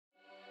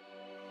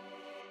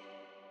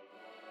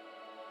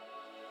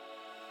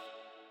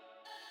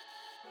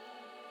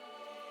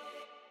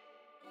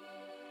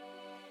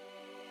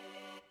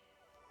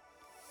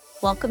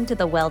Welcome to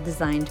the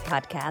Well-Designed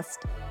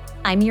podcast.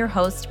 I'm your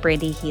host,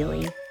 Brandi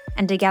Healy,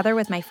 and together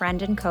with my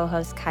friend and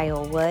co-host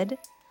Kyle Wood,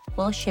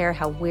 we'll share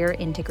how we're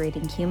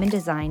integrating human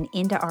design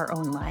into our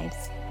own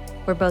lives.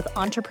 We're both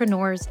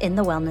entrepreneurs in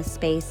the wellness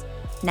space,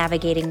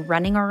 navigating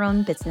running our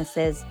own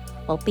businesses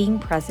while being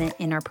present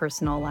in our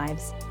personal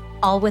lives,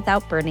 all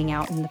without burning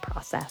out in the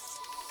process.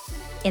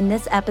 In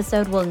this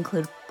episode, we'll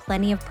include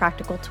plenty of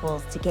practical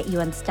tools to get you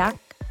unstuck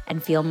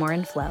and feel more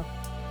in flow.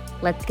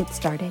 Let's get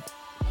started.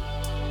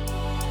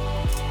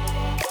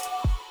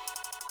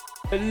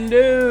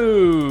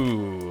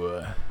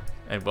 Hello,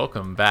 and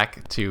welcome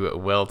back to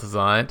Well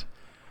Designed.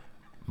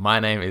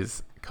 My name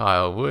is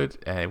Kyle Wood,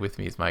 and with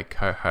me is my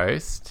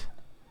co-host.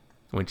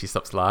 When she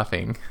stops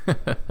laughing,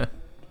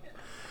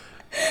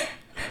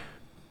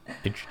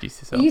 introduce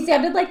yourself. You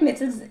sounded like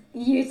Mrs.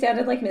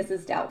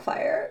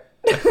 Doubtfire.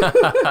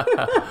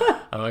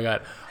 Oh my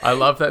god, I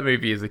loved that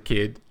movie as a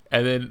kid,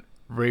 and then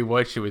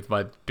rewatched it with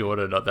my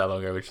daughter not that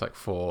long ago, which is like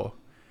 4.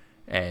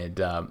 And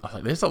I was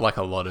like, there's like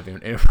a lot of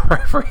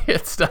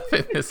inappropriate stuff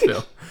in this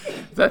film.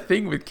 It's that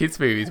thing with kids'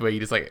 movies where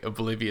you're just like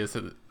oblivious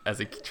as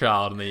a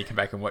child, and then you come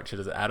back and watch it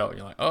as an adult, and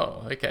you're like,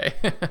 oh, okay.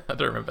 I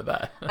don't remember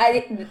that.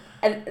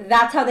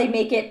 That's how they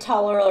make it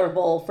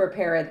tolerable for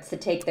parents to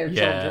take their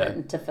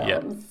children to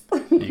films. Yeah.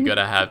 You got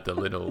to have the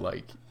little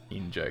like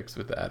in jokes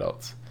with the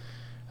adults.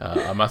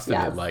 I must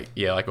admit,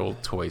 like all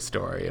Toy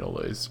Story and all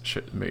those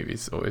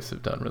movies always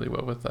have done really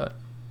well with that.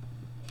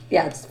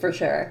 Yes, for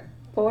sure.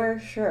 For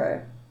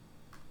sure.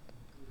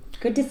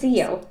 Good to see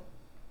you.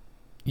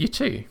 You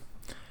too.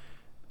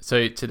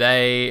 So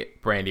today,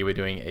 Brandi, we're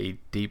doing a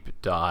deep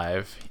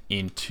dive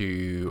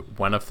into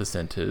one of the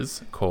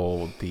centers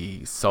called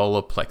the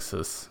solar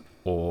plexus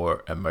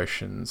or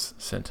emotions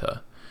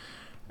center.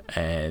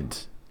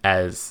 And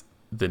as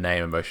the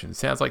name emotions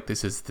sounds like,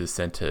 this is the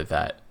center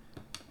that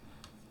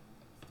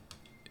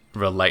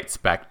relates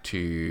back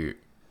to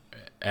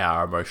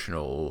our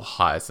emotional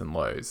highs and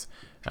lows.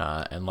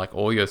 And like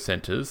all your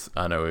centers,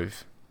 I know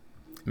we've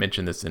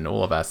mentioned this in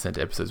all of our center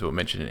episodes. We'll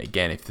mention it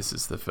again if this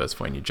is the first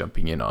one you're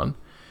jumping in on.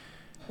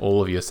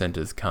 All of your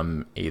centers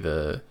come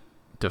either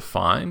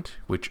defined,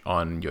 which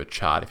on your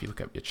chart, if you look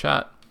up your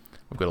chart,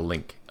 we've got a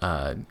link.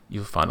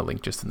 You'll find a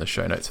link just in the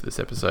show notes for this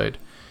episode.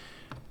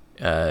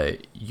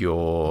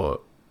 Your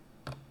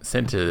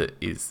center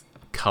is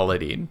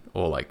colored in,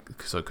 or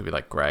like, so it could be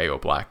like gray or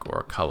black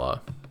or a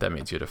color. That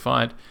means you're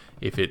defined.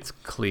 If it's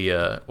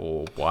clear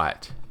or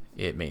white,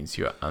 it means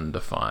you're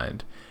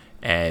undefined.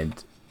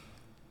 And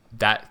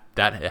that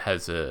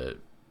has an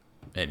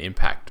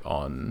impact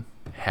on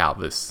how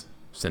this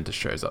center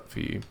shows up for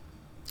you.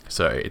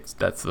 So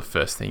that's the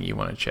first thing you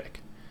want to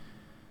check.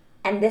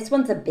 And this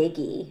one's a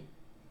biggie.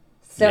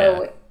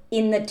 So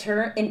in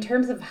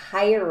terms of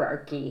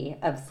hierarchy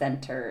of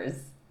centers,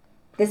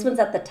 this one's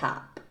at the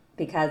top,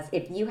 because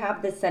if you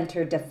have the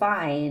center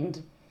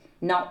defined,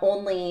 not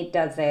only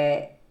does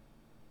it,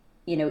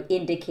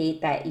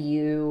 indicate that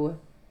you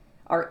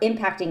are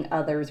impacting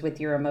others with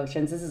your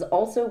emotions, this is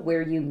also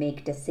where you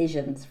make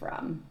decisions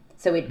from.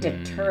 So it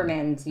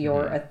determines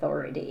your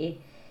authority.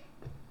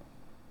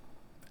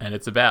 And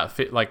it's about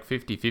like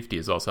 50-50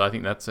 as well. So I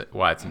think that's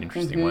why it's an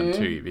interesting one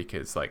too,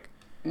 because like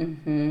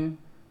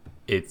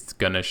it's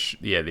going to,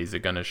 these are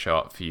going to show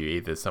up for you.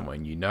 Either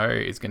someone you know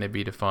is going to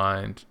be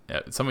defined,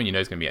 someone you know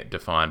is going to be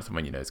defined,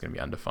 someone you know is going to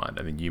be undefined,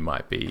 and then you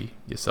might be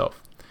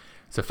yourself.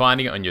 So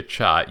finding it on your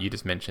chart, you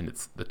just mentioned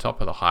it's the top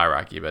of the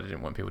hierarchy, but I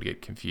didn't want people to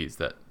get confused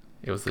that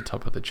it was the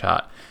top of the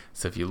chart.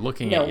 So if you're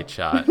looking at your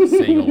chart,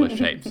 seeing all the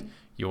shapes,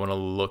 you want to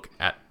look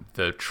at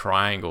the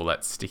triangle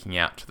that's sticking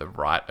out to the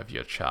right of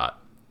your chart,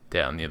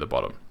 down near the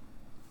bottom.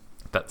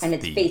 And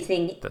it's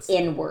facing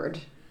inward.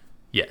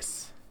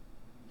 Yes,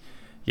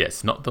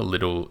 not the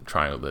little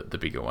triangle, the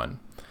bigger one,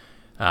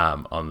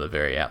 on the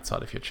very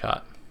outside of your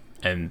chart.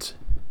 And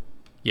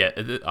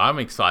I'm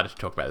excited to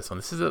talk about this one.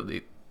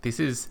 This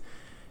is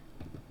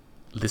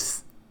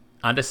this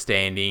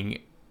understanding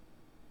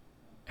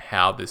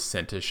how this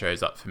center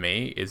shows up for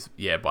me is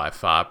by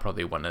far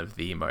probably one of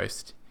the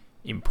most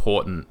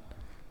important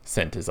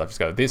centers. I've just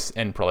got this,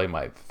 and probably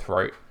my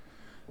throat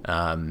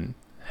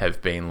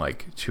have been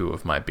like two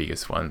of my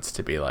biggest ones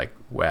to be like,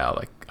 wow,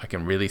 like I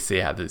can really see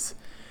how this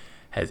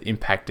has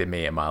impacted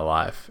me in my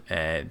life,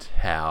 and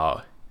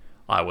how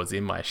I was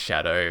in my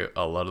shadow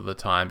a lot of the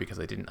time because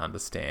I didn't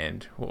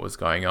understand what was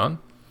going on,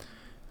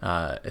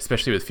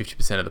 especially with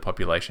 50% of the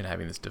population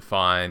having this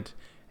defined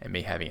and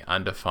me having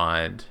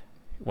undefined.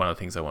 One of the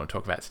things I want to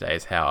talk about today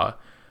is how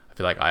I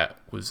feel like I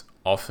was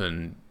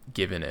often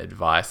given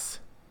advice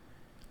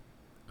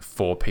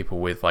for people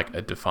with like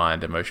a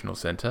defined emotional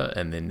center,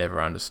 and then never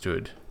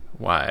understood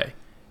why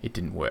it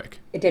didn't work.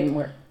 It didn't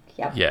work.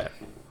 Yeah. Yeah.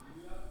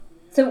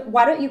 So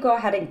why don't you go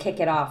ahead and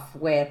kick it off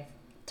with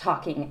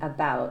talking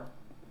about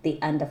the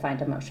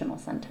undefined emotional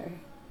center?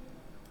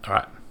 All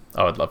right.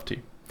 I would love to.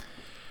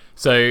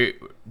 So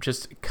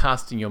just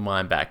casting your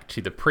mind back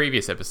to the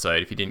previous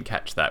episode, if you didn't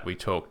catch that, we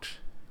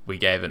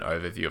gave an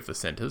overview of the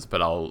centers,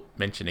 but I'll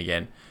mention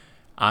again,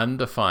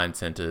 undefined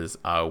centers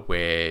are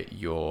where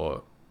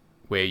your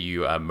where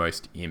you are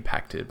most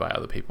impacted by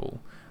other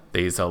people.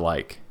 These are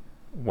like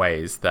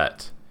ways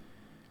that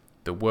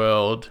the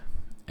world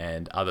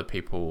and other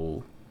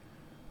people,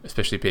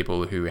 especially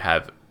people who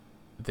have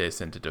their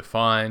center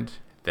defined,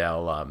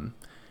 they'll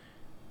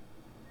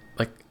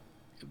like,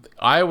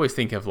 I always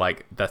think of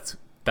like that's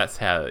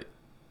how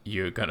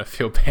you're gonna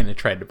feel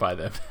penetrated by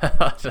them.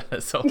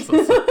 There's all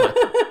sorts of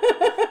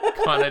like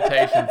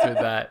connotations with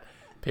that.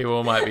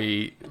 People might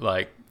be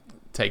like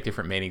take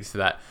different meanings to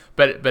that,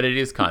 but it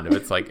is kind of,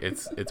 it's like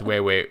it's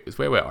where we're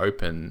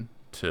open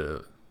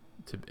to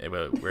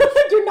we're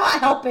You're not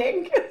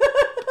helping.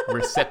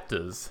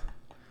 receptors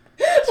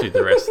to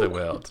the rest of the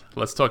world.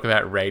 Let's talk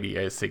about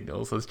radio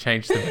signals. Let's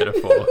change the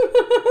metaphor.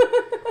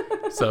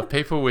 So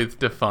people with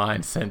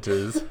defined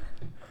centers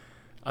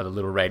are the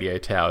little radio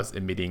towers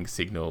emitting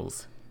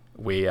signals.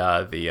 We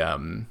are the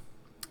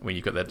when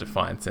you've got that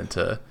defined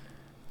center,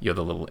 you're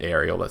the little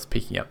aerial that's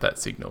picking up that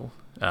signal.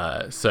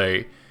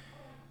 So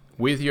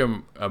with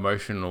your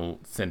emotional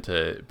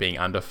center being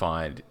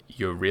undefined,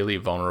 you're really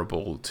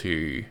vulnerable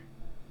to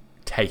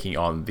taking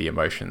on the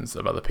emotions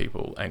of other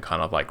people and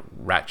kind of like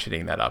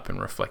ratcheting that up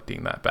and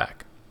reflecting that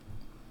back.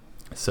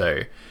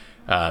 So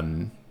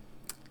one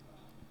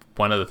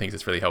of the things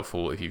that's really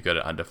helpful if you've got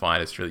it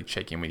undefined is to really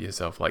check in with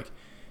yourself, like,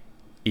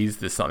 is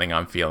this something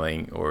I'm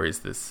feeling or is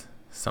this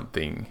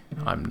something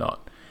I'm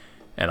not?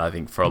 And I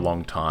think for a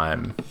long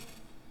time,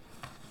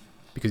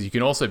 because you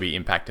can also be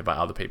impacted by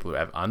other people who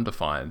have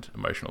undefined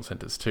emotional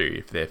centers too,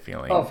 if they're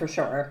feeling for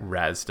sure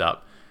razzed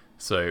up.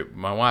 So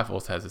my wife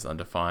also has this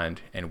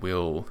undefined, and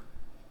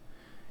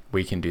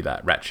we can do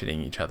that,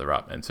 ratcheting each other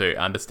up. And so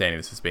understanding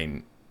this has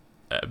been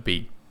a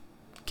big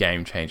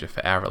game changer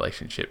for our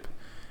relationship,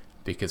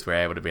 because we're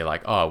able to be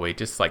like, oh, we're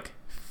just like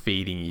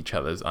feeding each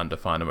other's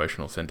undefined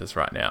emotional centers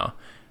right now.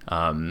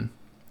 And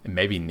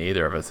maybe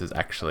neither of us is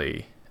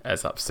actually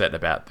as upset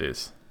about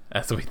this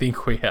as we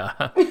think we are.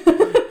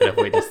 And if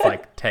we just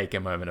like take a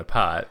moment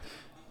apart,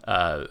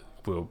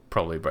 we'll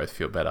probably both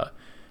feel better.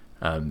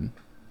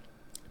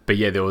 But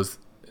yeah, there was,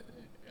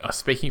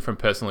 speaking from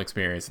personal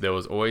experience, there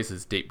was always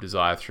this deep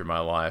desire through my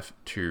life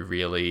to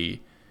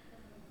really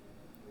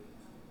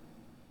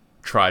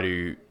try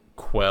to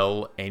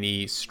quell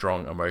any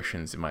strong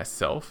emotions in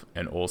myself,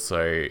 and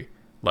also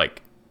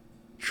like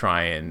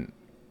try and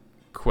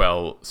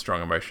quell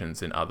strong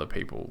emotions in other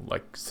people.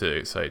 Like,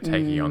 so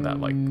taking on that,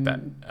 like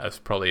that, as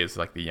probably as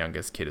like the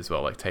youngest kid as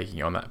well, like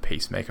taking on that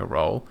peacemaker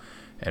role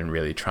and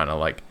really trying to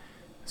like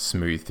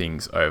smooth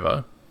things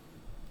over.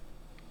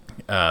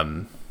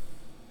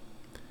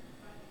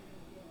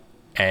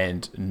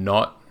 And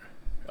not,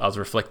 I was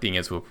reflecting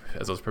as I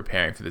was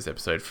preparing for this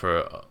episode,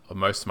 for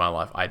most of my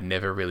life, I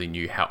never really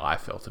knew how I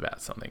felt about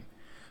something.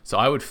 So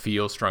I would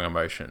feel strong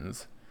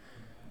emotions.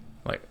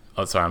 Like,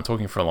 oh, sorry, I'm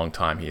talking for a long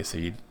time here, so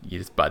you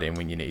just butt in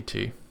when you need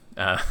to.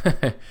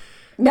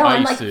 No,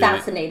 I'm like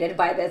fascinated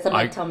by this. I'm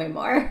like, tell me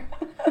more.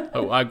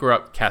 I grew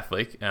up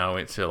Catholic, and I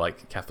went to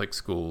like Catholic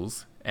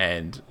schools,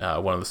 and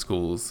one of the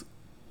schools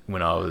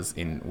when I was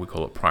in, we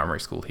call it primary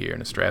school here in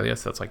Australia,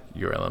 so that's like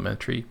your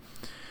elementary.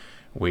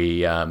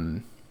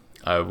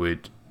 I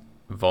would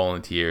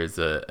volunteer as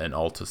an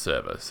altar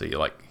server, so you're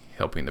like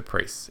helping the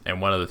priests.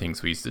 And one of the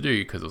things we used to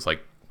do, because it was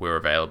like we were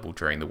available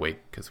during the week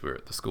because we were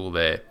at the school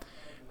there,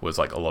 was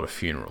like a lot of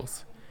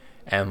funerals.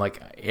 And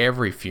like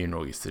every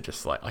funeral used to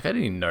just like I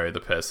didn't even know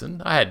the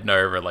person. I had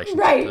no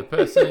relationship to the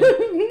person,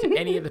 to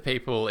any of the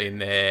people in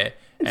there,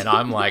 and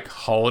I'm like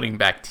holding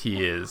back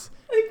tears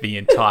the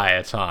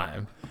entire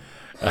time.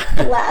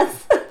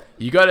 Bless.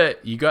 You got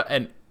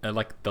an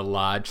like the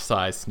large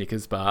size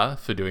Snickers bar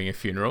for doing a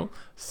funeral,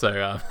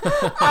 so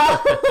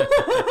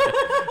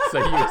so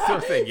you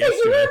still saying yes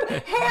to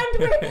it.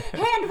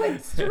 Hand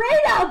went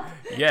straight up.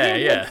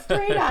 Yeah.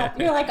 Straight up.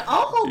 You're like,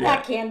 I'll hold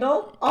that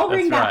candle. I'll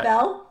ring that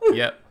bell.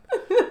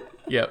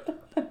 Yep.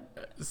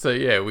 So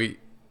yeah,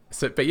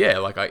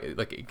 like I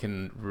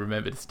can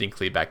remember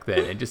distinctly back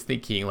then, and just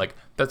thinking like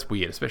that's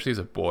weird, especially as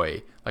a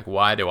boy. Like,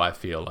 why do I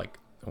feel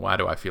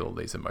all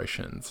these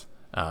emotions?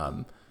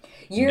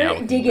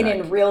 You're digging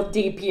in real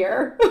deep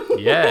here.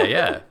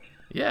 Yeah.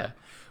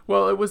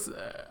 Well, it was.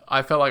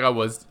 I felt like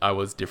I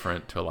was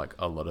different to like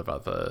a lot of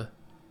other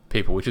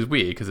people, which is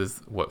weird because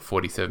there's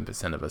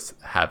 47% of us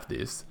have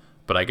this,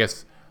 but I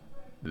guess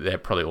they're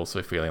probably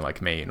also feeling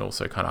like me and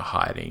also kind of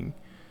hiding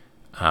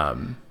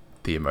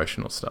the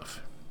emotional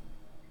stuff.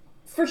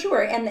 For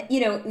sure,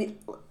 and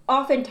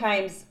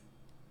oftentimes,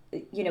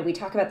 we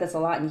talk about this a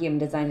lot in human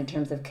design in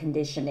terms of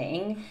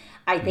conditioning.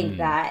 I think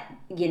that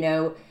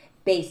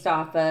based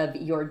off of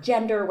your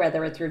gender,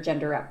 whether it's your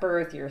gender at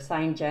birth, your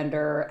assigned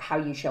gender, how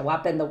you show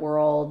up in the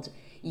world,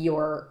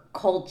 your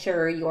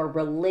culture, your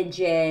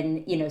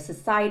religion,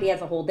 society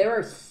as a whole, there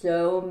are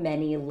so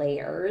many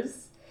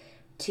layers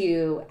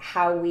to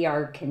how we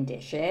are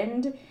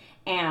conditioned.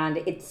 And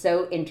it's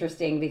so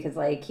interesting because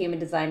like human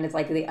design is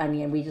like the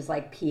onion. We just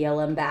like peel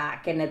them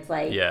back, and it's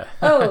like,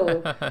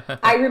 oh,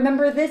 I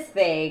remember this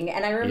thing,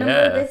 and I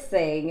remember this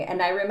thing,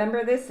 and I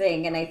remember this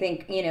thing. And I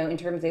think, in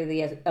terms of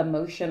the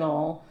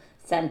emotional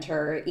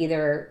center,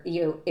 either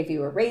if you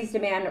were raised a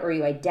man or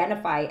you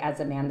identify as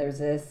a man, there's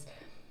this,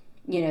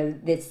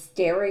 this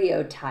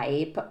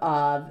stereotype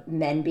of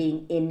men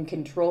being in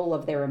control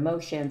of their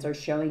emotions or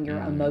showing your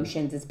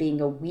emotions as being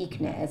a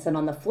weakness. And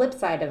on the flip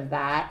side of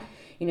that,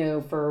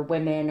 for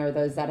women or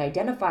those that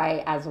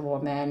identify as a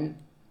woman,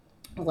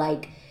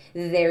 like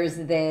there's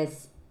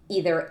this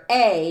either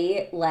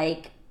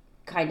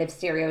kind of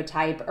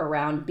stereotype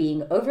around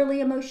being overly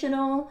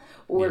emotional,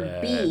 or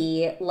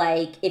B,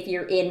 like if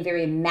you're in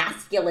very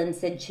masculine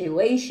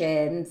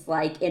situations,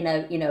 like in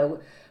a,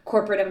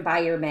 corporate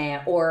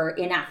environment or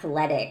in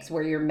athletics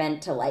where you're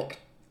meant to like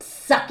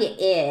suck it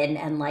in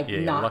and like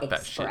not lock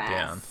express.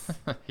 That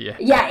shit down.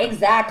 Yeah,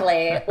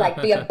 exactly.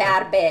 Like be a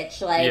bad bitch.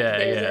 Like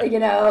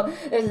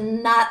there's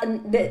not,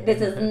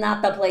 this is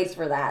not the place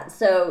for that.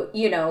 So,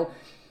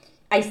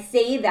 I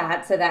say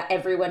that so that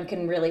everyone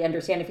can really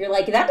understand. If you're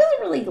like, that doesn't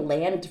really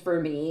land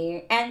for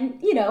me, and,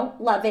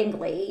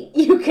 lovingly,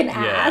 you can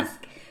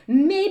ask,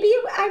 maybe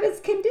I was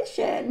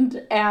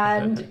conditioned,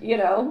 and,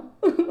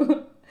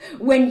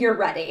 when you're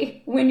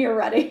ready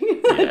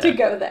to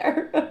go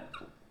there.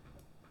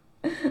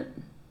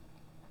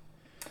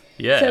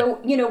 Yeah.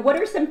 So, what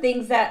are some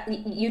things that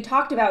you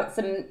talked about,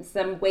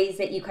 some ways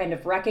that you kind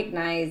of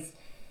recognize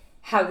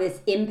how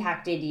this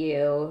impacted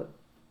you,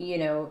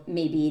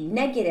 maybe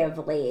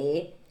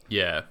negatively.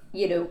 Yeah.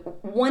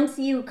 Once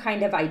you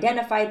kind of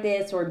identified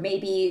this, or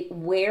maybe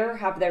where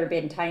have there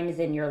been times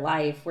in your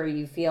life where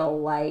you feel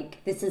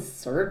like this has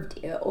served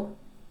you?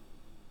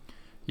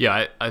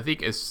 Yeah, I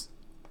think as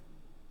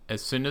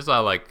soon as I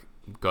like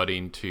got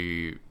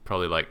into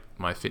probably like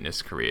my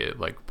fitness career,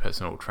 like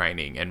personal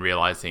training, and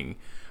realizing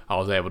I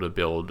was able to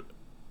build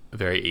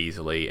very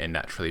easily and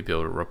naturally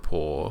build a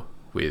rapport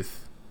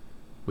with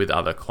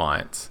other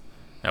clients,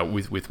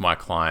 with my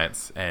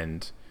clients,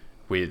 and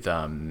with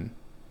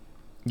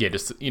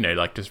just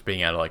just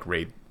being able to like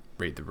read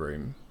the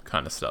room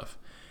kind of stuff.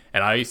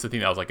 And I used to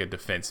think that was like a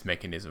defense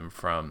mechanism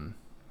from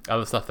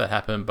other stuff that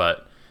happened,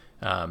 but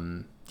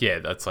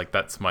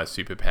that's my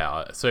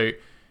superpower. So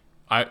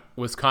I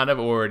was kind of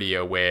already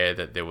aware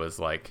that there was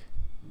like,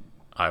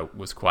 I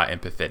was quite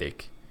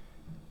empathetic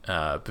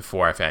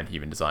before I found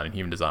human design, and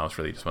human design was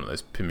really just one of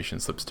those permission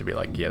slips to be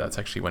like, that's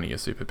actually one of your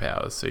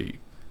superpowers,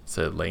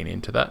 so lean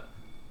into that.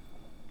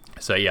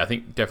 So I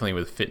think definitely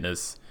with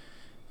fitness,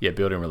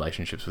 building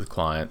relationships with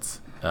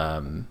clients,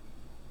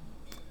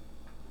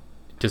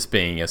 just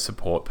being a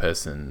support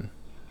person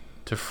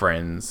to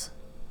friends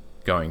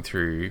going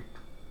through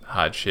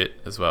hard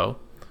shit as well.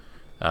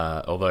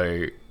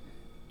 Although,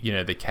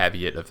 the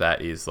caveat of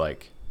that is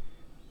like,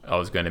 I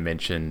was going to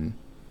mention,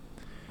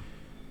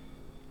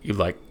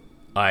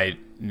 I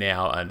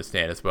now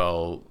understand as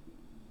well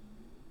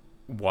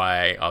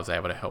why I was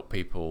able to help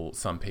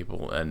some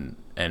people, and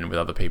with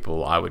other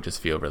people I would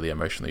just feel really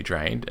emotionally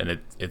drained, and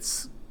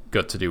it's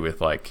got to do with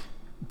like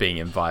being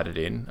invited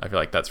in. I feel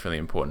like that's really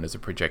important as a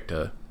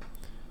projector,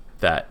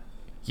 that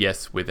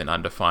yes, with an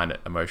undefined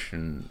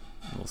emotional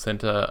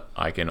center,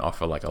 I can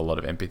offer like a lot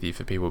of empathy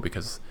for people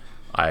because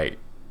I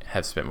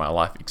have spent my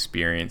life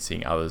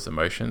experiencing others'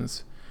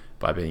 emotions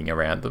by being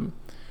around them.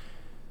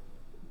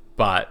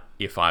 But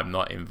if I'm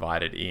not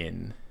invited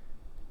in,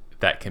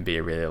 that can be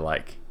a really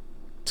like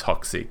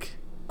toxic,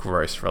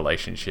 gross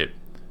relationship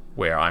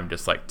where I'm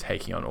just like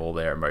taking on all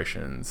their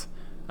emotions,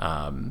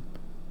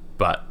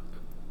 but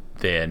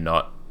they're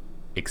not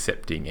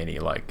accepting any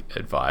like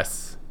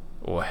advice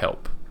or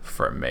help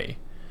from me,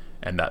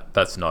 and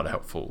that's not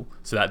helpful.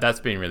 So that's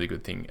been a really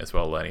good thing as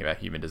well, learning about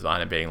human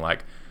design and being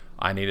like,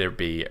 I need to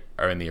be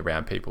only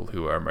around people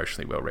who are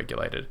emotionally well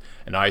regulated.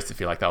 And I used to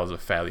feel like that was a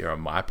failure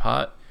on my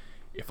part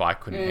if I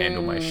couldn't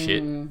handle my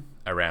shit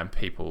around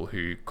people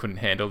who couldn't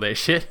handle their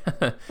shit.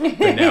 But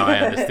now I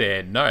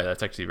understand, no,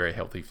 that's actually very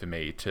healthy for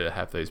me to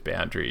have those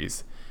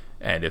boundaries.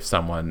 And if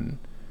someone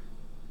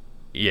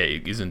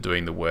isn't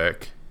doing the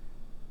work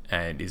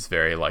and is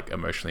very like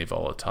emotionally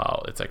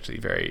volatile, it's actually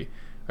very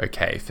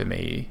okay for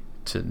me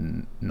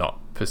to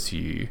not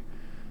pursue,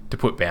 to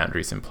put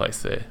boundaries in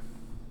place there.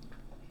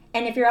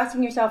 And if you're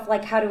asking yourself,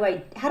 like, how do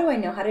I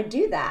know how to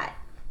do that?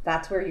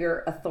 That's where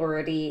your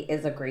authority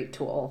is a great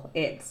tool.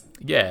 It's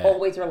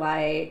always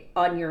rely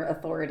on your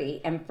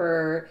authority. And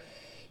for,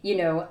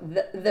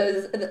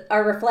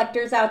 our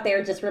reflectors out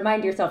there, just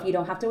remind yourself, you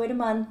don't have to wait a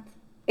month.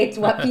 It's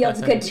what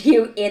feels good to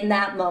you in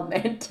that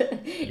moment.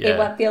 It's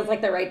what feels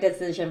like the right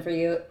decision for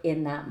you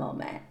in that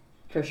moment,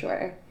 for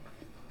sure.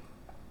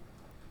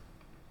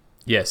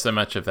 Yeah, so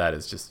much of that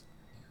is just,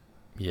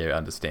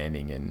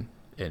 understanding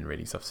and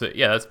reading stuff. So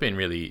that's been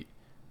really,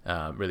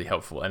 really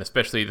helpful, and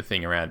especially the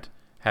thing around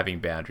having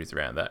boundaries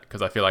around that,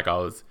 because I feel like I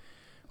was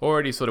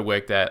already sort of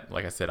worked at.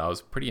 Like I said, I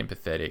was pretty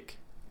empathetic.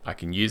 I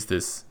can use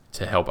this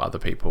to help other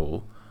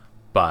people,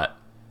 but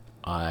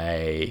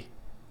I'm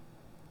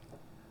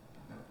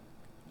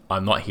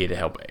not here to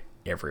help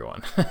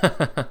everyone.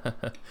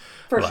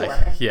 For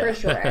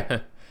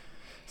sure.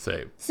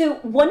 So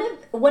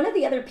one of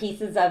the other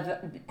pieces of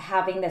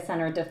having the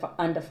center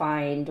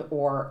undefined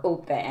or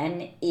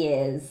open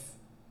is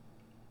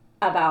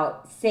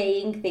about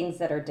saying things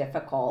that are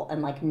difficult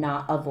and like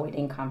not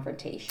avoiding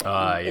confrontation.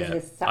 Yeah.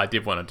 I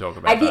did want to talk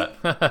about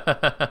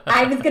that.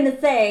 I was going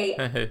to say,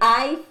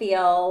 I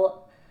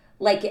feel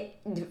like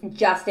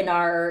just in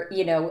our,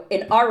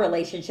 in our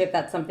relationship,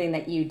 that's something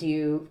that you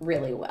do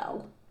really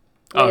well.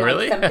 Oh,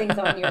 really? Something's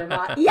on your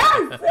mind.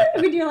 Yes!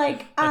 When you're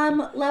like,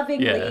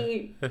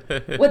 lovingly,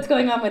 what's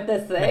going on with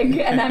this thing?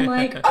 And I'm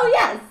like, oh,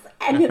 yes.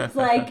 And it's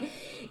like,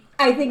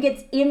 I think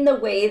it's in the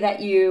way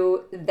that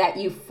you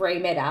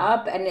frame it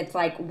up. And it's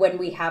like when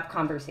we have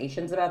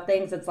conversations about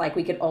things, it's like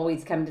we could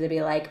always come to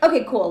be like,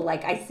 okay, cool.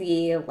 Like, I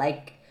see,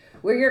 like,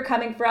 where you're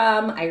coming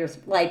from. I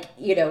feel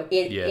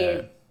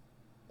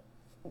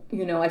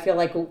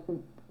like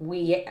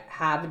we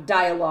have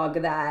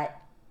dialogue that,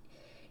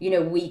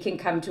 we can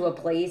come to a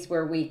place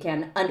where we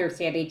can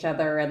understand each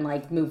other and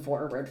like move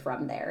forward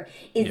from there.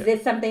 Is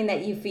this something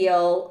that you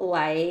feel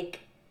like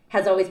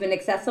has always been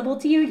accessible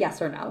to you?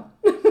 Yes or no?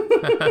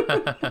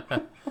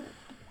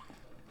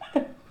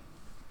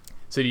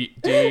 So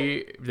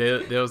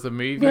there was a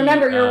movie.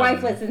 Remember, your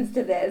wife listens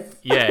to this.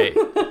 Yeah.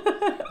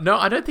 No,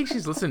 I don't think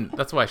she's listened.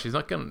 That's why she's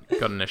not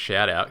gotten a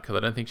shout out, because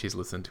I don't think she's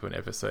listened to an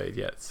episode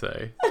yet.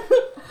 So.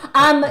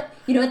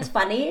 It's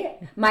funny.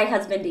 My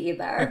husband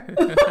either.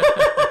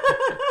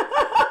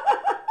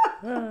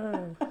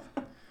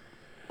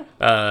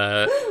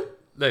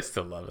 They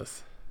still love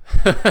us.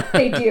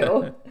 They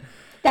do.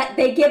 That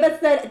they give us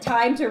the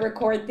time to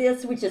record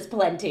this, which is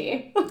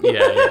plenty.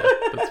 Yeah,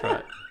 that's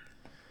right.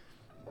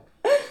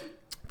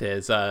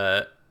 There's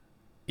so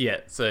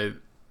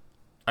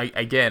I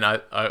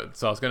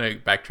was going to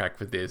backtrack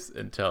with this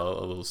and tell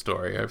a little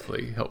story,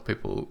 hopefully help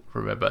people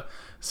remember.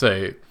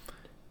 So,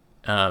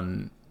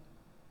 are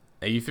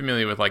you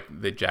familiar with like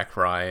the Jack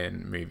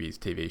Ryan movies,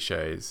 TV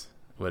shows?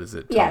 What is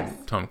it? Yes.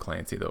 Tom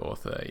Clancy, the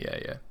author.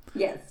 Yeah.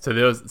 Yes. So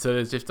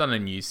there's just done a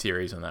new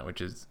series on that,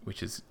 which is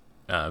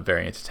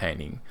very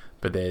entertaining.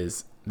 But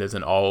there's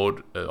an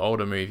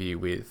older movie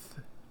with,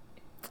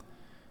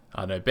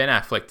 I don't know, Ben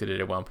Affleck did it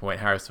at one point,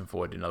 Harrison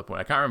Ford did another point.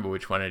 I can't remember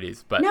which one it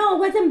is, but no, it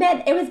wasn't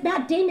Ben. It was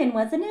Matt Damon,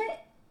 wasn't it?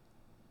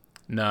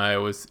 No,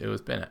 it was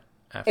Ben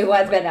Affleck. It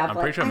was Ben Affleck. I'm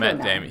pretty sure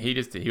Matt Damon.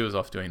 He was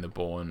off doing the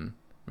Bourne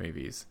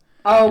movies.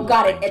 Oh,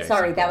 got it.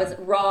 Sorry, that was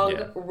wrong.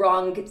 Yeah.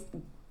 Wrong.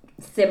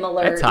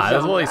 Similar. It's hard.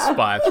 There's all these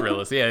spy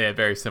thrillers. Yeah,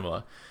 very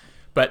similar.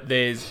 But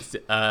there's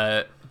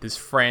this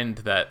friend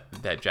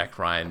that Jack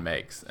Ryan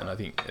makes, and I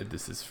think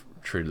this is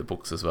true to the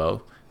books as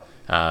well,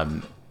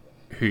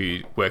 who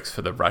works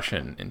for the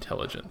Russian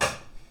intelligence,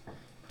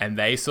 and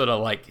they sort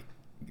of like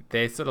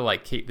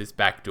keep this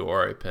back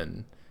door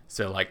open.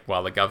 So like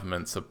while the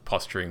governments are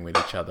posturing with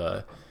each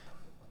other,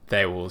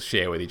 they will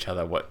share with each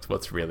other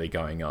what's really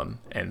going on,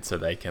 and so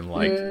they can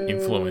like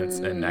influence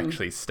and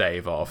actually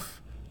stave off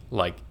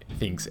like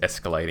things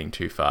escalating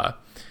too far.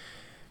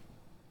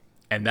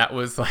 And that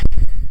was like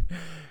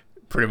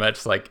pretty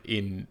much like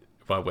in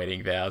my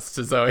wedding vows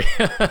to Zoe.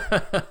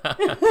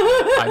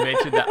 I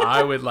mentioned that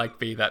I would like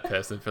be that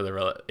person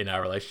in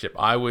our relationship.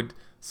 I would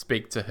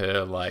speak to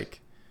her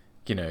like,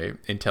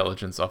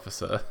 intelligence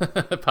officer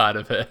part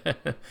of it,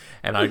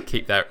 and I'd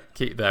keep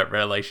that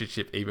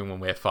relationship even when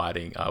we're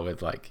fighting. I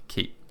would like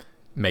keep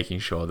making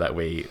sure that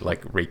we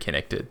like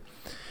reconnected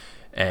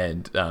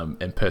and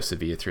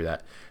persevere through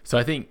that. So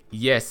I think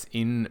yes,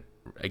 in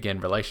again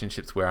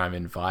relationships where I'm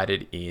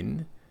invited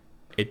in,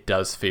 it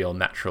does feel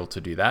natural to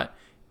do that.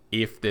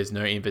 If there's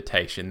no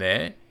invitation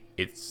there,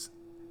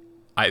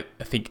 I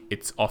think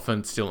it's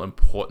often still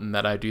important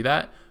that I do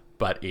that,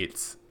 but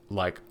it's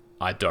like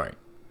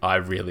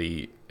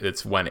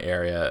it's one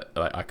area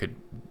like I could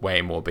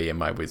way more be in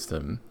my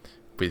wisdom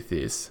with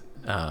this,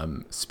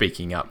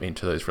 speaking up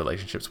into those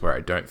relationships where I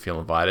don't feel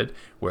invited,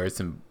 where it's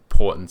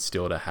important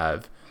still to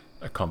have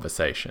a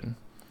conversation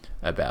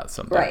about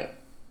something. Right.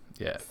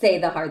 Yeah. Say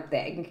the hard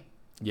thing.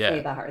 Yeah.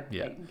 Say the hard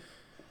thing.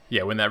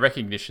 Yeah, when that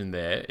recognition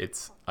there,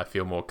 I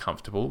feel more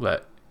comfortable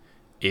that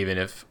even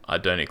if I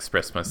don't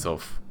express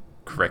myself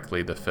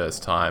correctly the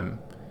first time,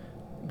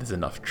 there's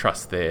enough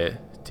trust there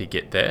to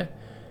get there.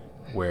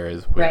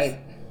 Whereas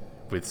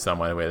with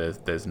someone where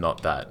there's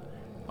not that,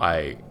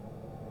 I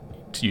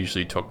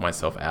usually talk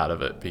myself out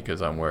of it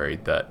because I'm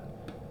worried that,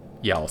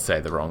 I'll say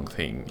the wrong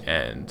thing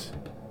and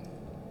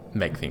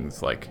make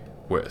things like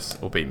worse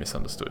or be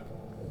misunderstood.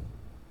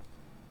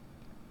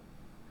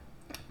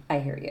 I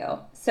hear you.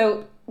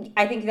 So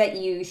I think that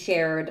you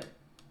shared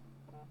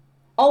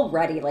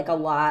already like a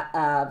lot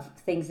of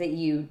things that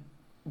you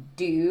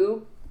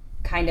do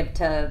kind of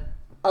to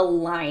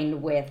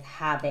align with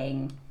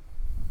having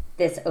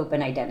this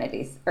open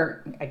identity.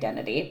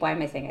 Why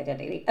am I saying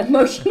identity?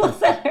 Emotional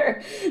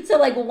center. So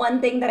like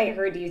one thing that I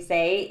heard you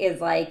say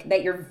is like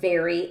that you're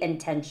very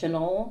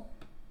intentional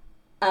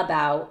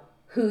about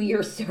who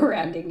you're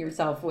surrounding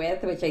yourself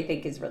with, which I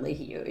think is really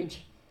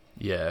huge.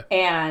 Yeah.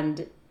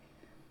 And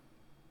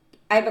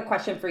I have a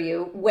question for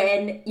you.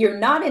 When you're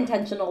not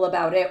intentional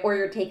about it or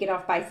you're taken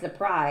off by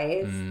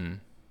surprise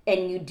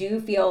and you do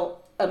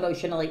feel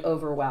emotionally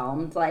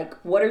overwhelmed, like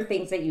what are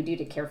things that you do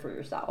to care for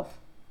yourself?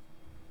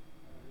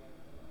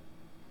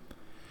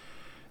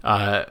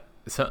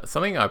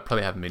 something I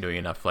probably haven't been doing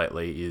enough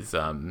lately is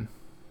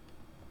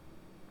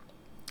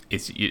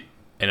you,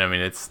 and I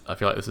mean I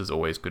feel like this is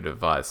always good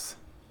advice,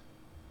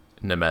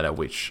 no matter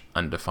which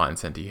undefined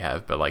center you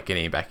have, but like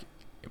getting back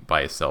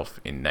by yourself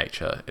in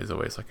nature is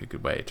always like a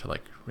good way to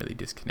like really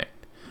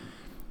disconnect.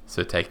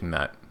 So taking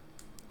that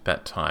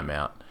time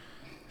out.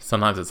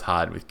 Sometimes it's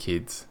hard with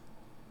kids,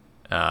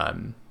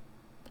 but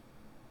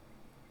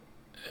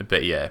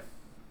yeah,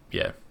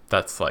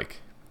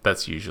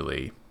 that's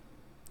usually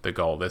the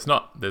goal. There's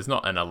not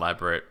an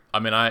elaborate. I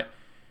mean,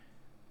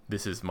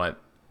 this is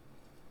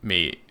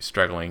me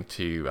struggling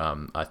to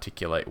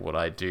articulate what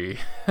I do.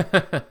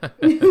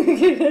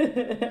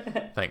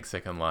 Thanks,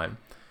 second line.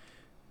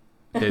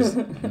 There's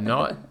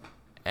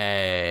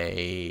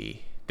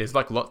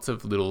like lots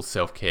of little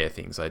self-care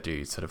things I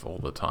do sort of all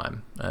the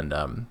time, and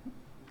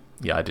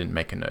I didn't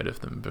make a note of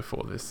them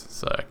before this,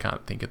 so I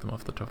can't think of them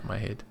off the top of my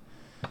head.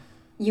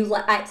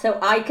 So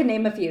I can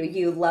name a few.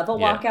 You love a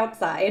walk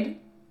outside.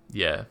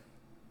 Yeah.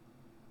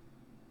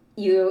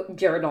 You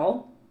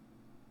journal.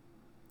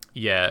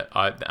 Yeah,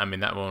 I mean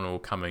that one will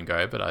come and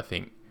go, but I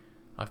think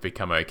I've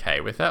become okay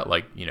with that.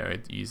 Like,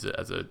 use it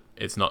as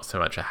it's not so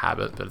much a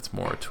habit, but it's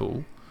more a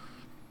tool.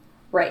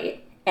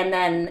 Right. And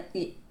then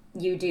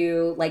you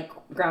do like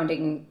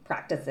grounding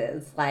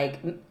practices, like,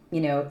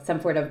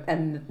 some sort of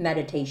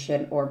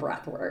meditation or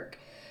breath work.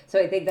 So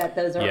I think that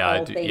those are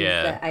all things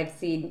that I've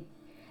seen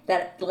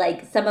that,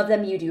 like, some of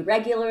them you do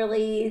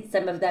regularly,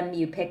 some of them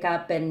you pick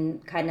up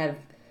and kind of,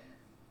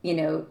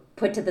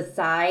 put to the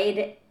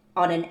side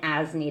on an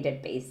as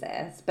needed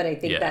basis. But I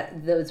think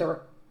that those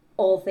are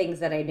all things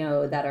that I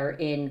know that are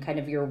in kind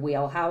of your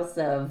wheelhouse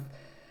of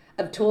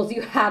tools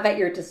you have at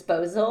your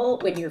disposal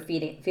when you're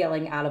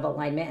feeling out of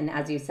alignment. And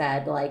as you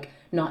said, like,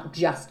 not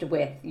just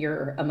with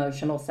your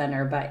emotional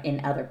center, but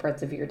in other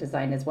parts of your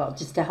design as well,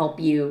 just to help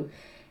you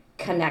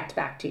connect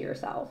back to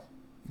yourself.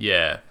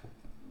 Yeah.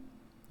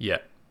 Yeah.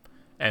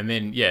 And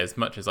then, as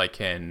much as I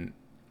can,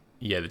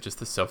 just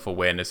the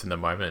self-awareness in the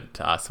moment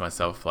to ask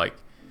myself, like,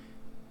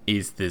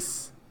 is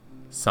this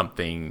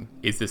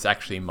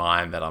actually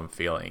mine that I'm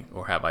feeling,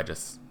 or have I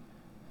just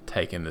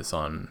taken this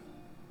on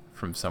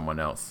from someone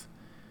else?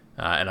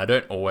 And I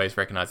don't always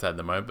recognize that at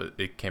the moment, but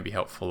it can be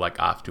helpful, like,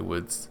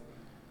 afterwards,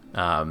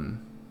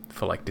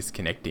 for like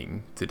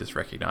disconnecting, to just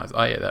recognize,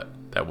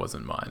 that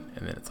wasn't mine,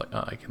 and then it's like,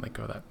 I can let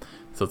go of that.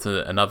 So it's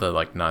another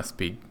like nice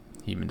big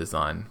human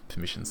design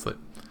permission slip.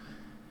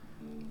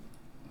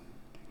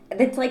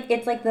 It's like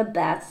the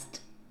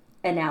best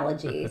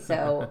analogy.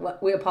 So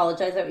we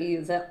apologize that we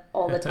use it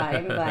all the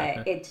time,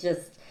 but it's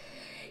just,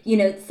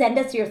 send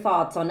us your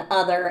thoughts on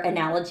other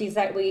analogies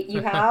that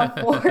you have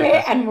for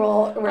it, and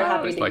we're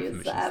happy to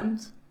use them.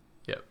 Slips.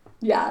 Yep.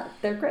 Yeah,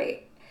 they're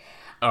great.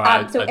 All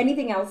right.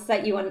 Anything else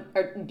that you want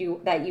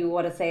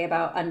to say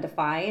about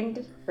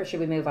undefined, or should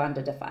we move on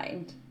to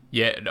defined?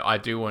 Yeah, I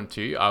do want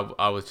to.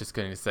 I was just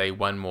going to say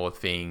one more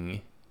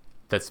thing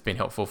that's been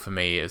helpful for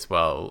me as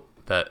well,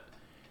 that,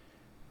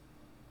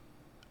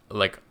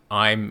 like,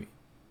 I'm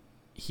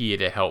here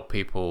to help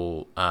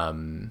people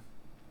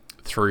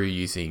through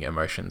using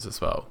emotions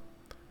as well.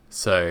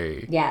 So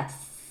yes.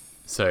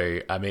 So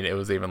I mean, it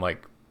was even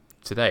like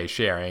today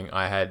sharing,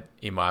 I had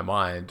in my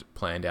mind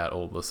planned out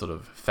all the sort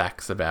of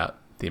facts about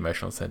the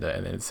emotional center,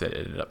 and then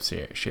ended up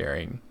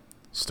sharing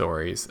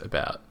stories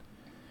about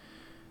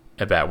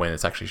when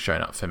it's actually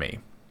shown up for me.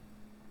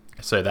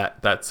 So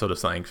that's sort of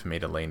something for me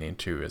to lean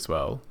into as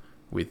well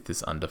with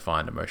this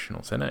undefined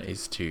emotional center,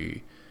 is to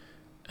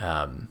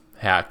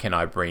how can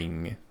I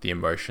bring the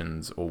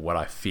emotions or what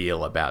I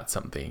feel about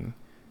something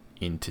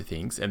into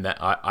things. And that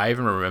I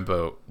even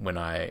remember when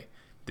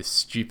this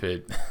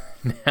stupid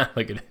now,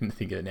 like, I didn't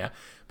think of it now,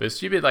 but it's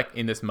stupid, like,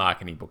 in this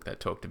marketing book that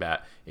talked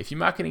about, if you're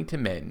marketing to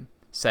men,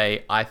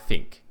 say I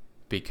think,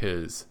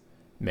 because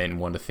men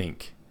want to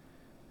think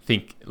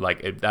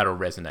like that'll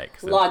resonate,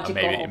 because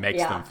maybe it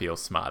makes them feel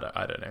smarter.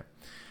 I don't know.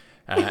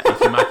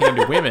 If you're marketing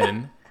to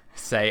women,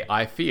 say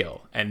I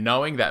feel. And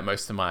knowing that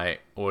most of my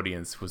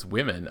audience was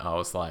women, I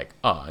was like,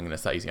 I'm going to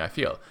start using I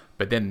feel.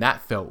 But then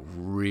that felt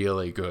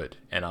really good,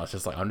 and I was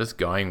just like, I'm just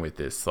going with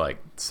this. Like,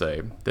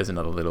 so there's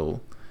another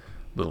little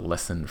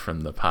lesson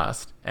from the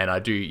past. And I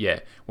do,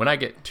 when I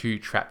get too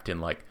trapped in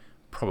like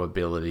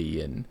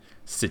probability and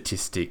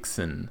statistics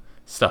and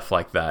stuff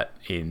like that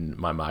in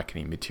my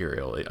marketing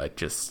material, it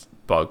just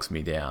bogs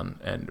me down.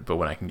 But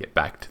when I can get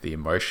back to the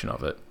emotion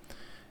of it,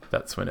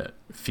 that's when it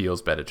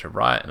feels better to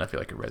write, and I feel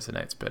like it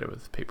resonates better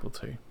with people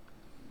too.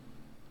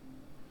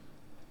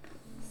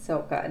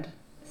 So good.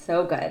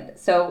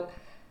 So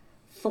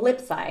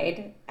flip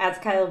side, as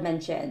Kyle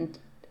mentioned,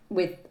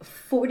 with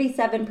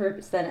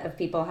 47% of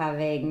people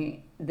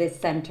having this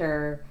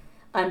center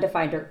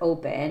undefined or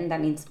open, that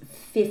means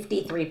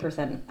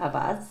 53% of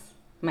us,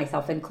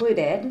 myself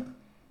included,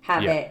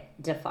 have it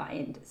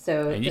defined.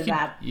 So you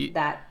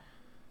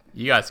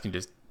guys can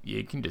just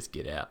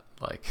get out,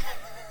 like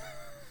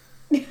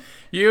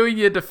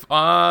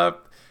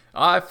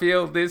I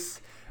feel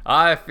this,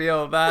 I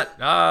feel that,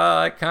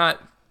 I can't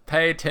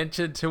pay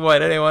attention to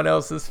what anyone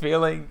else is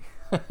feeling.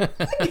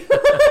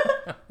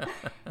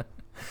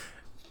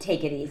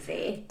 take it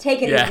easy.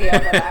 Take it easy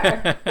over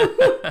there.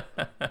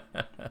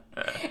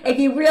 If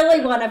you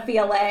really want to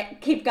feel it,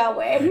 keep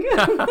going.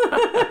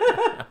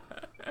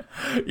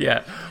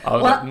 Yeah.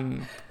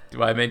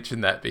 Do I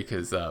mention that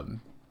because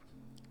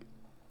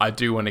I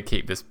do want to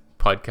keep this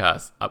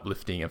podcast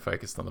uplifting and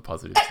focused on the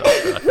positive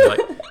stuff. But I feel like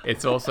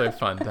it's also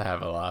fun to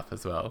have a laugh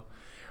as well.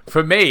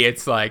 For me,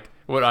 it's like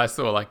what I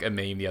saw like a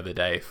meme the other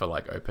day for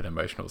like open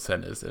emotional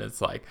centers, and it's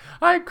like,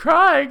 I'm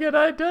crying and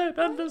I don't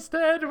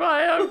understand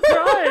why I'm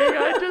crying.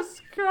 I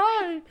just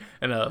cry.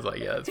 And I was like,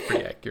 yeah, that's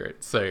pretty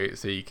accurate. So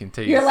you can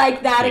tease. You're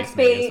like that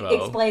explains.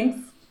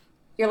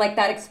 You're like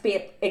that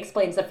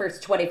explains the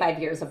first 25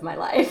 years of my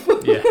life.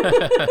 Yeah.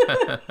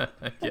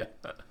 Yeah.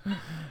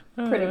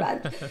 Pretty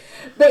much.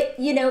 But,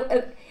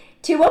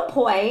 to a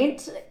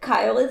point,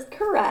 Kyle is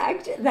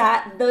correct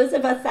that those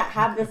of us that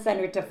have the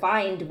center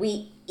defined,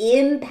 we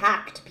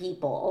impact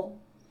people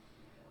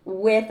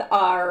with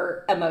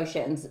our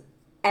emotions.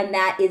 And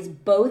that is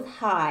both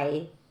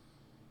high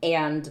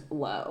and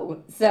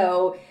low.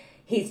 So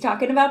he's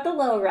talking about the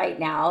low right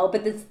now,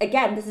 but this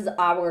is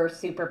our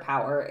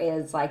superpower,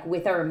 is like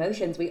with our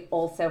emotions, we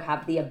also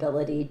have the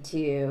ability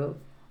to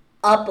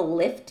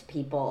uplift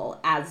people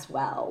as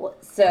well.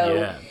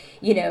 So,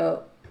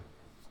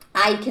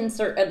 I can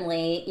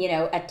certainly,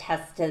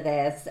 attest to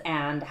this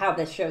and how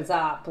this shows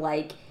up.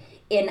 Like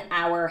in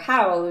our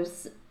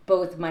house,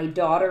 both my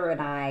daughter and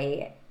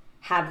I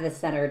have the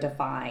center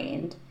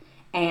defined,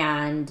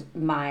 and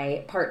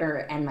my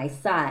partner and my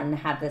son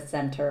have the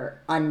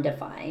center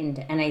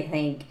undefined. And I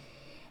think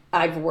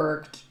I've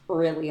worked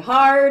really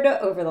hard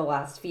over the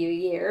last few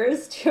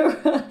years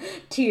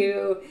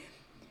to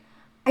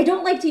I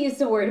don't like to use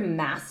the word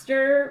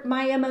master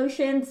my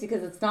emotions,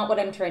 because it's not what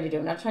I'm trying to do.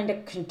 I'm not trying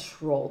to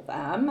control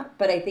them,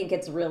 but I think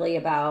it's really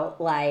about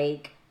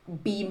like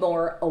be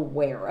more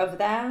aware of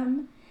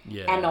them,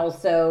 and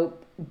also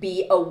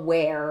be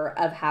aware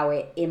of how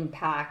it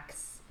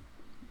impacts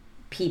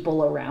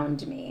people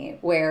around me.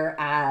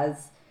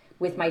 Whereas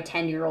with my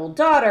 10-year-old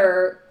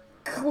daughter,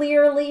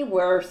 clearly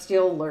we're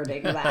still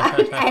learning that.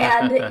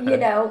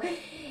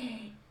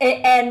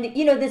 And,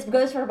 this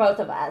goes for both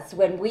of us.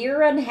 When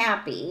we're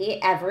unhappy,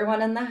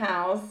 everyone in the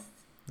house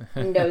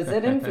knows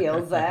it and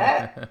feels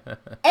it.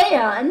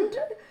 And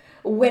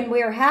when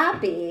we're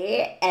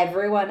happy,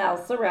 everyone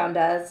else around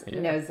us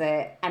knows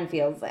it and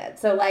feels it.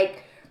 So,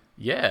 like...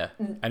 Yeah.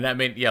 And I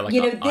mean,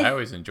 I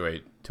always enjoy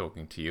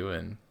talking to you,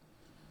 and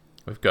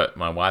we've got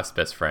my wife's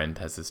best friend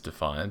has this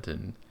defined,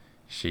 and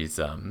she's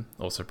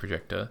also a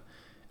projector.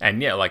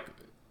 And like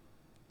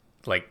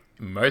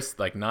most,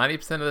 like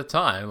 90% of the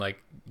time,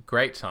 like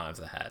great times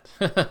I had.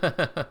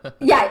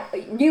 Yeah,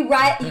 you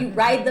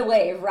ride the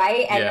wave,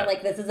 right? And you're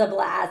like, this is a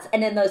blast.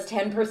 And in those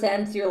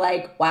 10%, you're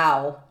like,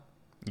 wow.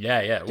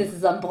 Yeah. This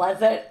is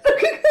unpleasant.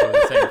 What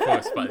were saying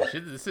before, spicy.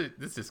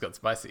 This just got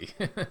spicy.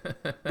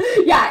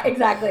 Yeah,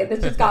 exactly.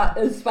 This just got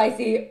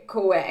spicy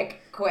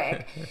quick.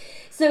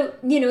 So,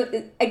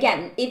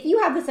 again, if you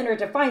have the center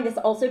defined, this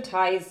also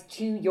ties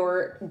to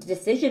your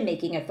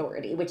decision-making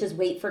authority, which is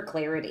wait for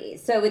clarity.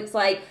 So it's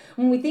like,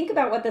 when we think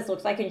about what this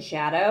looks like in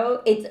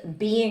shadow, it's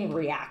being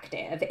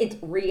reactive. It's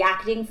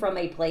reacting from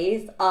a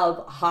place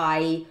of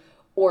high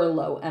or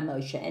low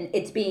emotion.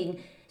 It's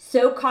being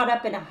so caught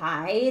up in a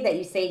high that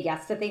you say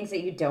yes to things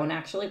that you don't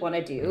actually want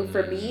to do.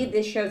 For me,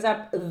 this shows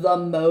up the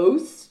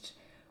most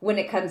when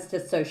it comes to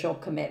social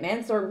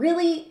commitments, or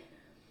really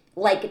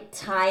like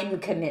time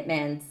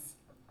commitments.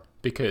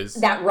 Because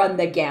that run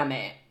the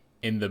gamut.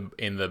 In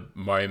the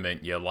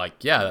moment, you're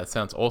like, yeah, that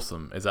sounds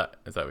awesome. Is that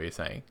what you're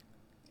saying?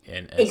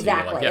 And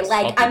exactly. So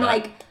yes, I'm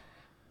like,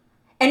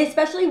 and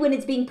especially when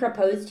it's being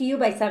proposed to you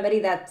by somebody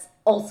that's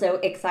also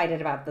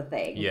excited about the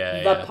thing,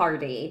 the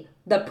party,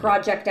 the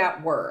project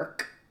at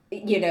work,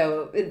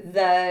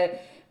 the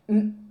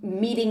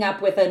meeting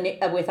up with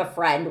a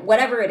friend,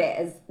 whatever it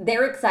is.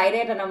 They're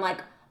excited, and I'm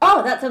like,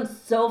 oh, that sounds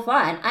so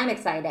fun. I'm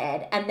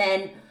excited, and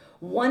then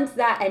once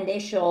that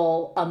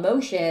initial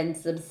emotion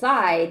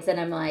subsides, and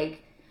I'm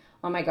like,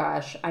 oh my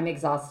gosh, I'm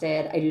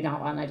exhausted. I do not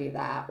want to do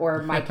that.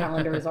 Or my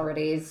calendar is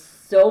already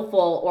so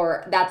full,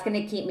 or that's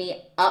going to keep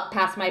me up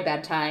past my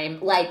bedtime.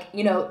 Like,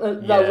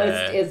 the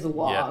list is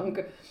long.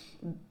 Yep.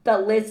 The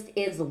list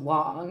is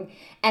long.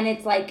 And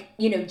it's like,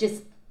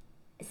 just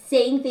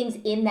saying things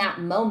in that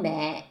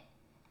moment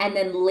and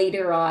then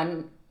later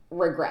on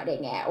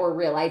regretting it or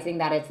realizing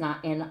that it's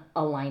not in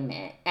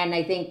alignment. And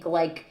I think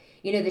like,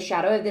 the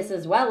shadow of this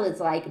as well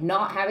is like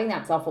not having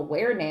that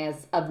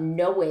self-awareness of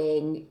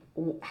knowing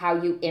how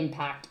you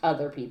impact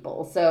other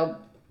people. So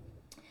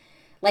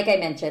like I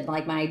mentioned,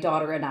 like my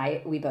daughter and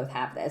I, we both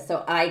have this.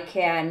 So I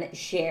can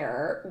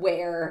share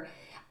where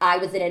I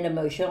was in an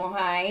emotional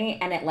high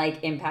and it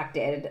like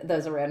impacted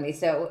those around me.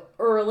 So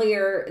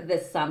earlier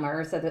this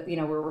summer, so that,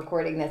 we're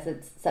recording this,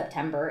 it's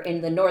September in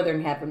the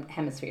Northern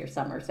Hemisphere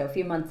summer. So a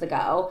few months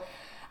ago,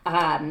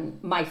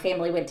 my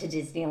family went to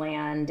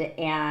Disneyland,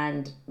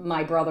 and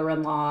my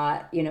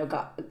brother-in-law,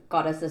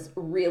 got us this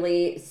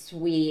really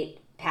sweet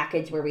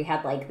package where we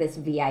had like this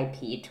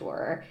VIP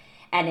tour,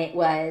 and it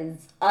was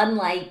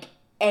unlike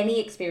any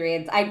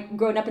experience. I've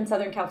grown up in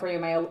Southern California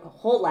my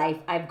whole life.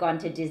 I've gone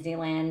to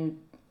Disneyland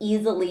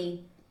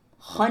easily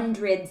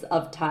hundreds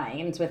of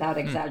times without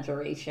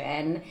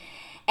exaggeration.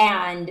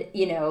 And,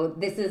 you know,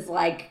 this is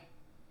like,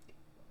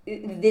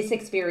 this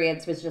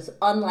experience was just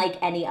unlike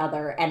any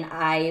other. And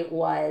I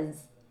was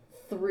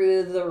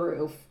through the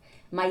roof.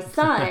 My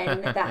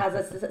son that has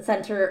a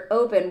center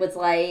open was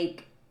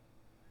like,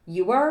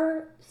 you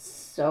are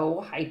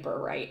so hyper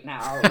right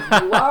now.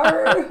 You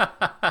are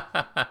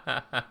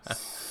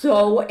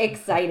so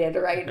excited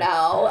right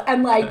now.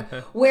 And like,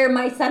 where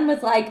my son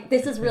was like,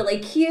 this is really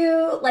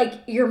cute.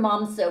 Like, your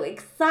mom's so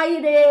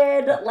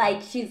excited.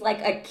 Like, she's like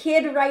a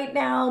kid right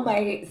now.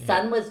 My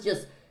son was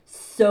just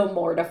so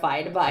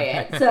mortified by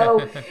it.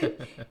 So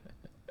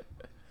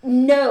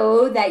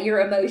know that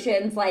your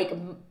emotions, like,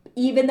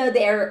 even though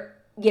they're,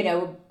 you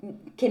know,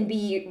 can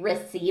be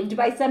received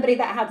by somebody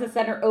that has a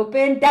center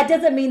open, that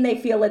doesn't mean they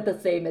feel it the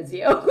same as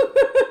you.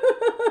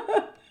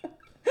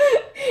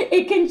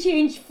 It can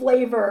change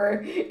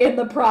flavor in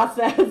the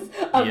process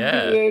of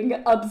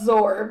being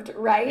absorbed,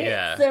 right?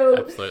 Yeah, so,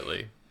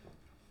 absolutely.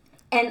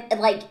 And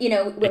like, you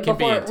know, before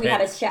we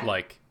had a chat.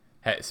 Like,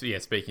 yeah,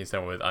 speaking to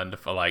someone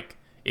with like,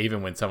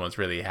 even when someone's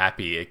really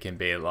happy, it can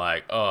be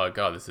like, oh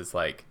God, this is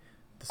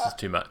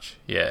too much.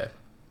 Yeah.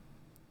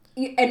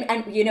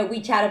 And you know,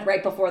 we chatted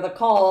right before the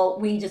call.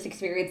 We just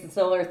experienced a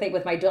similar thing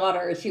with my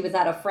daughter. She was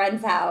at a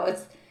friend's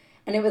house,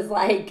 and it was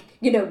like,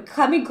 you know,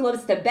 coming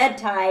close to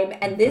bedtime,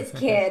 and this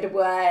kid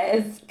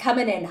was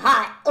coming in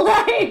hot.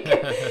 Like,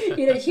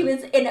 you know, she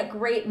was in a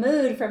great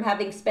mood from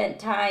having spent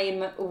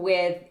time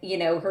with, you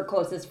know, her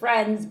closest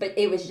friends, but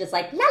it was just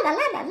like, la la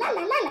la la la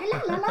la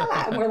la la la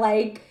la. And we're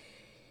like,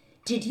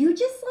 did you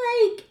just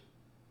like,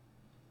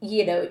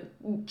 you know,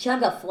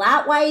 chug a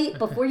flat white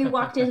before you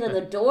walked into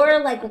the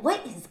door? Like,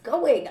 what is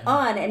going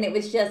on? And it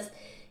was just,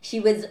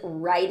 she was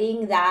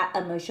riding that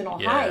emotional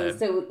high.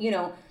 So, you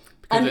know,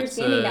 because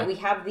understanding that we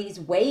have these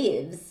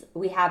waves,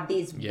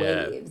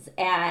 waves,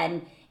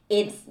 and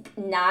it's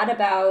not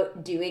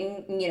about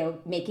doing, you know,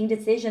 making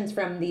decisions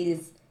from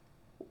these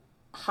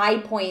high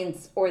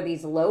points or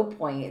these low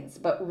points,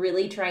 but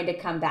really trying to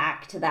come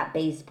back to that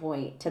base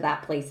point, to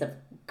that place of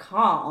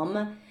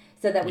calm,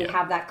 so that we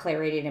have that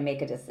clarity to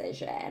make a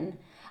decision,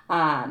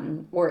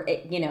 or,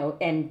 you know,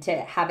 and to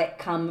have it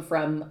come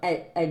from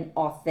an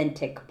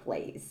authentic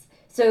place.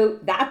 So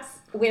that's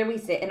where we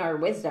sit in our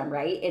wisdom,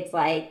 right? It's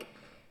like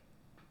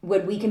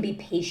when we can be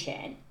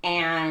patient,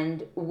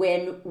 and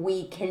when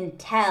we can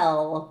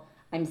tell,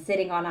 I'm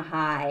sitting on a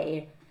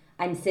high,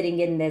 I'm sitting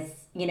in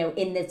this, you know,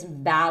 in this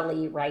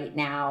valley right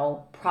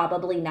now,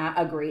 probably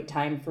not a great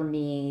time for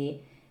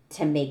me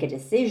to make a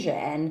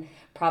decision,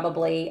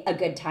 probably a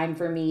good time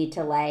for me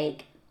to,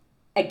 like,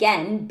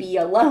 again, be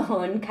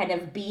alone, kind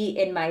of be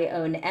in my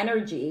own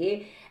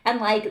energy. And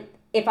like,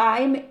 if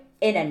I'm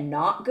in a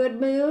not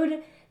good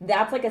mood,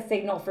 that's like a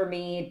signal for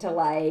me to,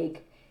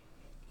 like,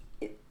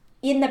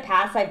 in the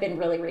past, I've been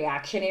really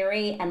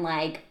reactionary, and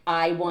like,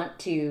 I want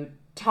to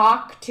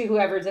talk to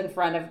whoever's in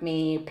front of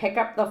me, pick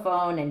up the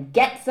phone and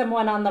get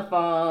someone on the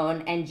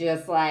phone, and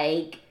just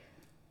like,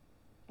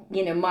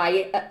 you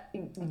know,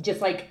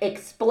 just like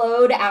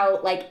explode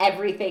out like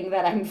everything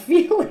that I'm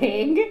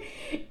feeling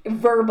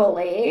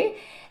verbally.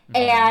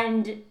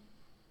 And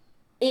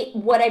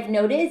what I've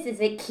noticed is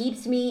it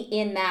keeps me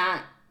in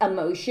that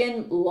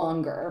emotion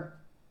longer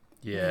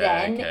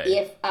than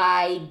if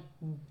I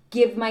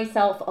give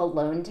myself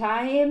alone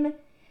time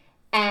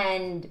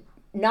and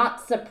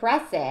not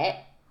suppress it,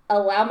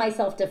 allow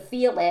myself to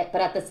feel it,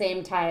 but at the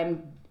same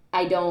time,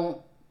 I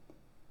don't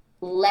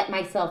let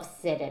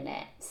myself sit in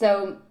it.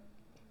 So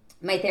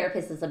my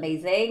therapist is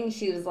amazing.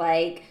 She was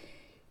like,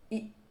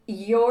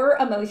 your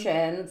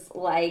emotions,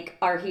 like,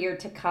 are here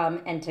to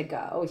come and to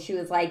go. She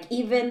was like,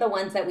 even the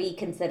ones that we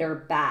consider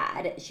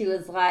bad. She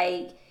was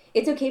like,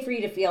 it's okay for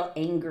you to feel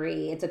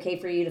angry. It's okay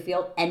for you to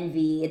feel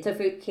envy. It's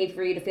okay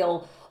for you to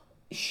feel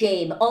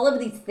shame. All of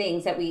these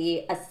things that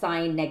we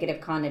assign negative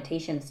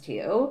connotations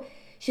to.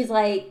 She's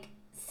like,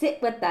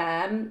 sit with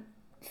them,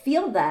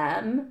 feel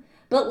them,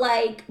 but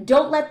like,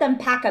 don't let them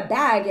pack a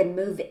bag and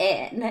move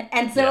in.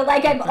 And so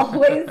like, I'm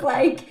always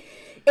like,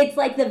 it's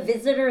like the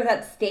visitor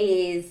that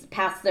stays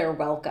past their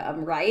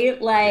welcome, right?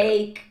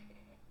 Like,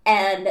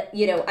 and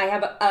you know, I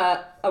have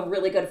a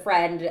really good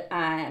friend,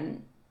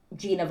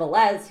 Gina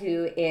Velez,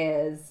 who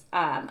is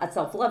a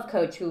self-love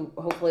coach, who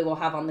hopefully we'll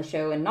have on the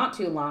show in not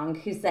too long,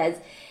 who says,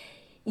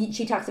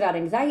 she talks about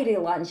anxiety a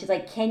lot, and she's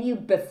like, can you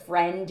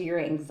befriend your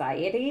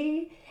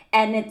anxiety?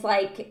 And it's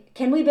like,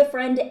 can we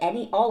befriend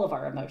all of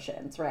our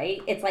emotions,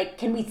 right? It's like,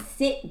 can we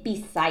sit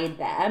beside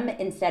them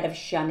instead of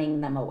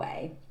shunning them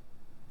away?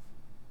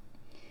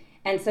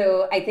 And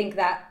so I think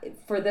that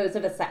for those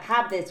of us that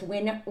have this,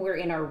 when we're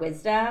in our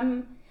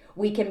wisdom,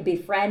 we can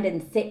befriend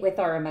and sit with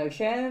our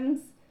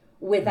emotions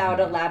without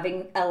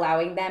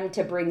allowing them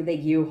to bring the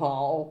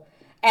U-Haul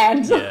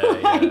and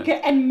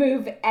and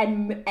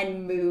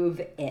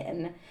move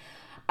in.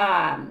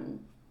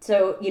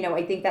 So, you know,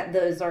 I think that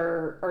those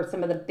are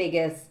some of the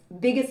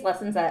biggest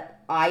lessons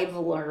that I've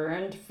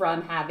learned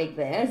from having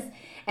this.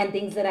 and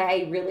things that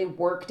I really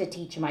work to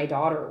teach my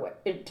daughter.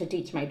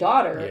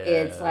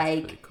 It's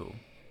like, pretty cool.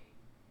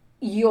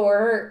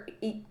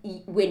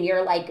 When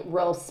you're like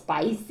real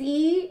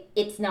spicy,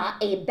 it's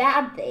not a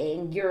bad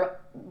thing. You're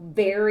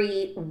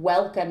very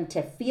welcome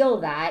to feel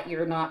that.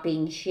 You're not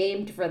being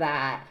shamed for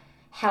that.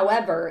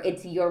 However,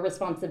 it's your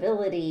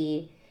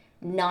responsibility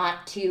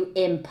not to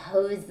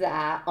impose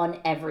that on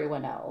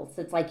everyone else.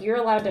 It's like you're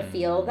allowed to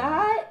feel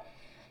that.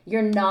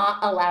 You're not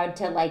allowed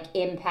to like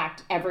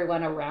impact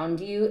everyone around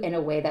you in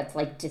a way that's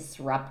like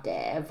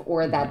disruptive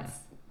or that's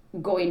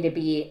going to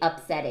be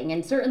upsetting.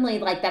 And certainly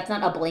like that's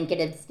not a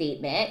blanketed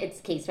statement. It's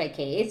case by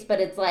case,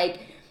 but it's like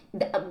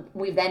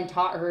we've then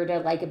taught her to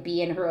like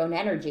be in her own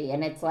energy.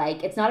 And it's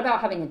like, it's not about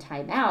having a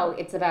timeout.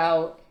 It's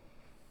about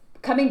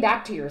coming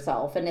back to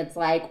yourself. And it's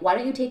like, why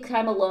don't you take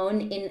time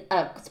alone in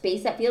a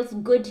space that feels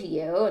good to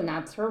you? And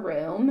that's her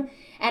room.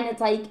 And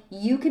it's like,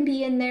 you can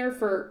be in there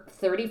for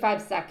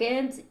 35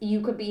 seconds.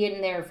 You could be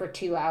in there for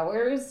 2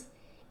 hours.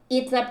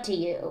 It's up to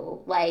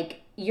you.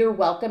 Like, you're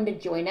welcome to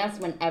join us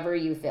whenever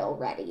you feel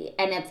ready.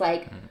 And it's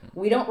like,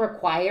 we don't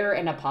require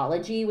an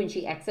apology when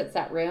she exits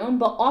that room.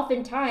 But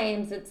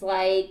oftentimes it's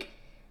like,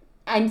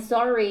 I'm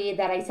sorry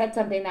that I said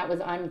something that was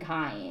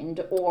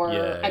unkind, or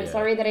I'm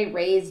sorry that I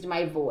raised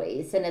my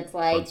voice. And it's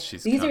like,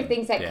 these are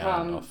things that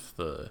come off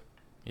the,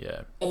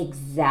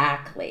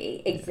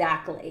 Exactly.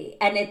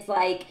 And it's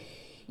like,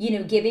 you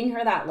know, giving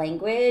her that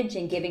language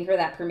and giving her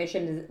that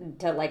permission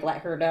to like, let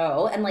her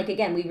know. And like,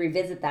 again, we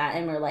revisit that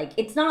and we're like,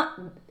 it's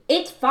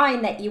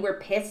fine that you were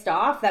pissed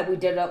off that we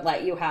didn't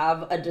let you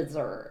have a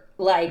dessert.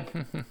 Like,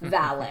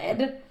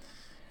 valid.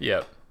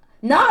 Yep.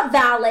 Not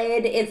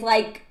valid is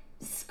like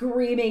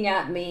screaming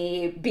at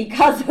me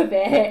because of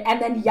it and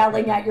then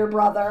yelling at your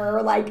brother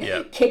or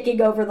like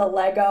kicking over the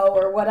Lego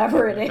or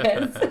whatever it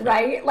is,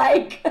 right?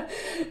 Like,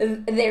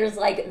 there's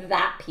like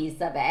that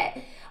piece of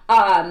it.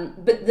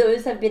 But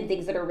those have been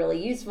things that are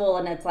really useful,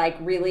 and it's like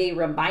really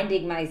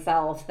reminding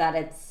myself that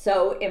it's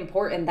so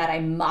important that I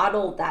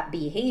modeled that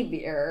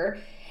behavior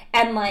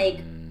and like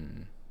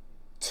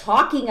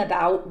talking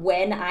about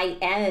when I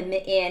am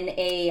in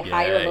a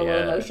higher or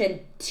lower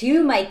emotion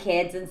to my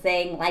kids and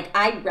saying like,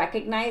 I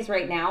recognize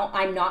right now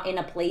I'm not in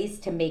a place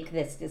to make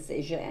this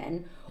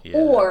decision.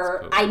 Or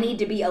cool. I need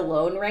to be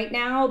alone right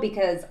now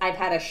because I've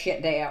had a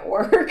shit day at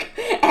work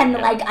and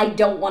like I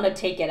don't want to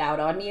take it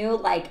out on you.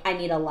 Like, I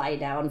need to lie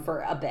down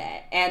for a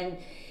bit. And,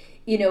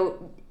 you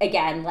know,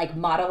 again, like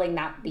modeling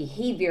that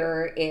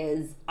behavior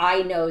is,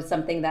 I know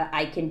something that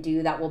I can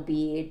do that will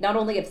be not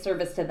only of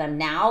service to them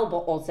now, but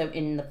also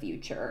in the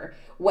future,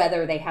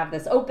 whether they have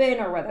this open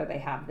or whether they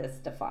have this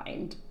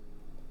defined.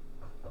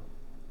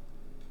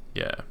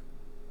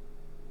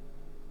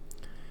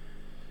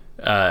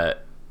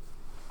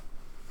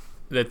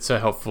 That's so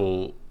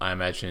helpful, I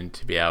imagine,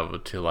 to be able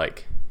to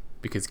like,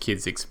 because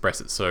kids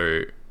express it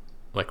so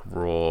like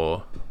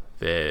raw,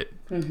 their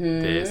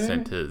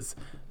centers,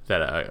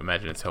 that I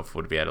imagine it's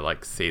helpful to be able to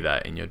like see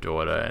that in your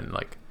daughter and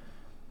like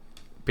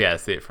be able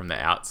to see it from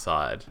the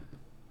outside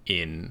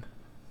in,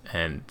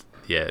 and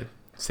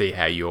see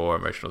how your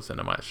emotional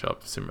center might show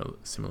up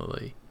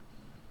similarly.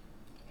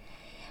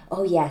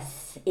 Oh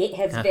yes, it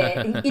has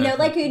been. You know,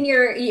 like when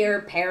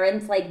your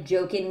parents like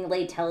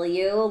jokingly tell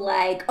you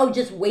like, "Oh,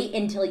 just wait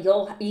until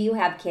you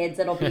have kids;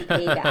 it'll be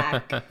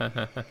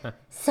payback."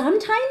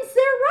 Sometimes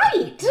they're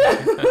right.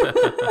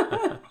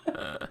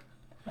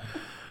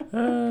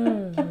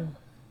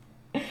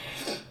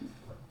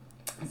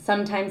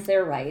 Sometimes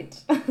they're right.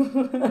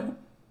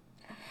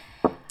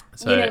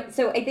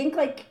 So I think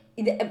like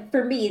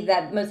for me,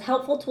 the most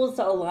helpful tools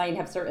to align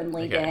have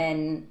certainly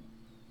been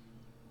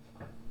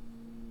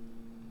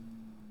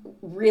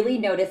really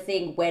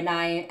noticing when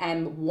I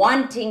am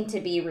wanting to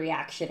be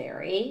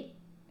reactionary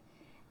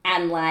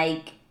and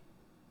like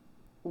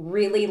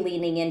really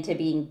leaning into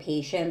being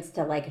patient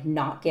to like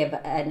not give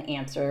an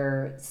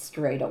answer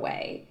straight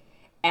away.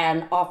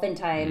 And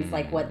oftentimes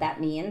like what that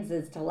means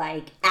is to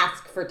like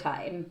ask for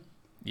time.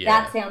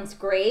 That sounds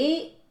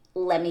great.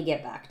 Let me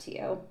get back to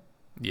you.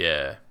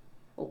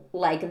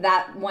 Like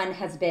that one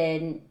has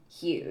been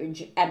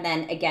huge. And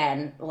then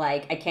again,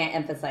 like I can't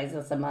emphasize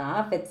this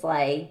enough. It's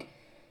like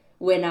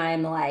when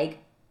I'm like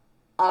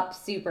up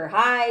super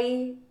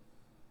high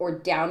or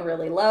down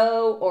really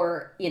low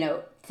or, you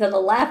know, to the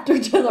left or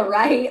to the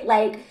right,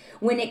 like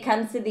when it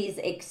comes to these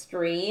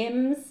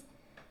extremes,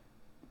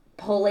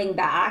 pulling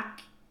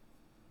back,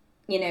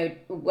 you know,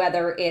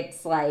 whether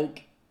it's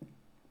like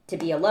to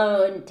be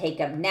alone, take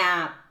a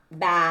nap,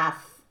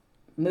 bath,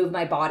 move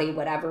my body,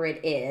 whatever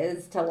it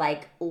is, to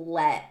like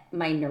let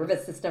my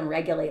nervous system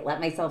regulate, let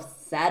myself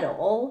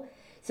settle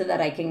so that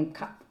I can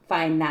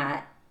find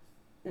that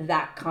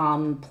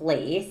calm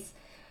place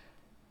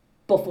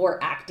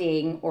before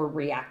acting or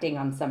reacting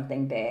on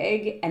something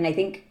big. And I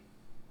think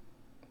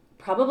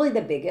probably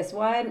the biggest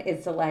one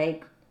is to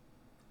like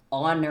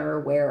honor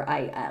where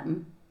I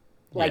am,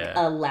 like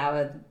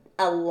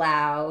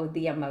allow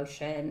the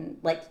emotion,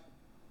 like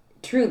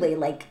truly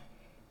like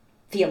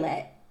feel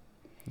it,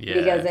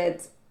 because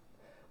it's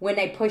when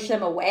I push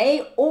them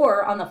away,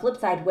 or on the flip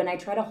side, when I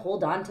try to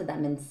hold on to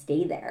them and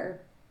stay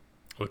there.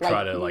 Or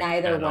try to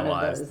neither one of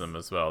analyze those. them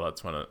as well.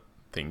 That's one of the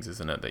things,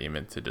 isn't it? That you're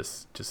meant to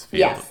just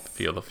feel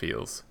feel the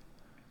feels.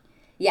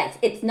 Yes,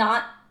 it's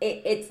not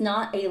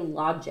a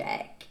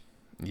logic.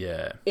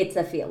 Yeah. It's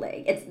a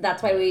feeling.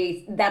 That's why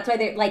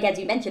there, like, as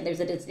you mentioned, there's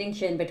a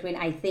distinction between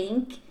I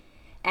think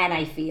and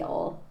I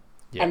feel.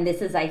 Yeah. And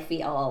this is I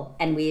feel,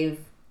 and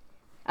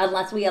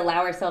unless we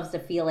allow ourselves to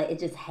feel it, it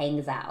just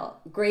hangs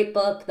out. Great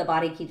book, The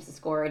Body Keeps the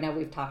Score. I know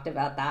we've talked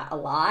about that a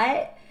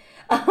lot.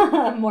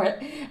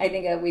 I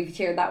think we've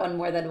shared that one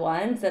more than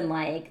once, and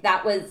like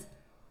that was,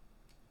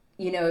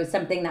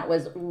 something that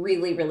was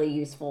really, really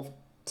useful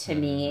to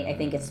me. I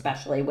think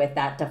especially with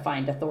that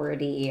defined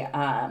authority,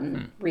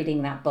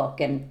 reading that book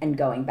and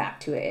going back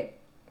to it.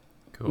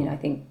 Cool. I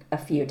think a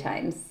few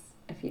times.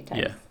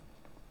 Yeah.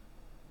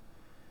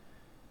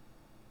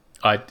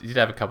 I did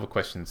have a couple of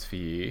questions for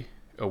you.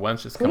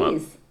 One's just come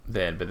up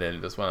then, but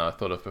then there's one I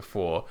thought of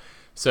before.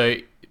 So,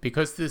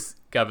 because this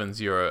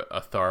governs your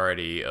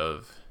authority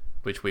of,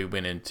 which we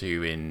went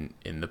into in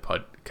the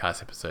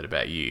podcast episode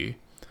about you,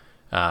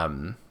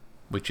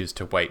 which is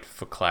to wait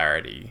for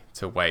clarity,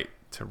 to wait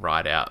to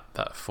ride out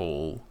that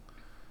full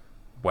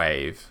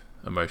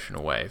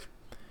emotional wave.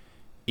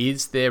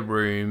 Is there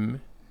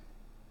room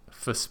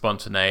for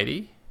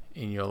spontaneity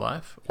in your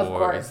life? Of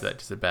course. Is that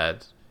just a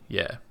bad...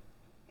 Yeah.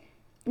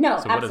 No,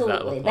 so what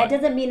absolutely. That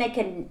doesn't mean I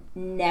can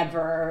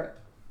never,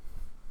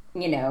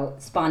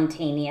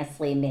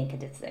 spontaneously make a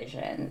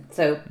decision.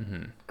 So,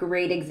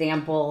 great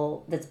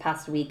example, this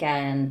past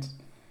weekend,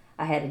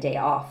 I had a day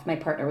off. My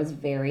partner was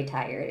very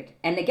tired.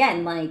 And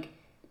again, like,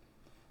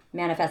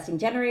 manifesting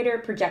generator,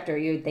 projector,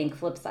 you would think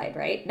flip side,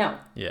 right? No.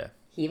 Yeah.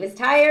 He was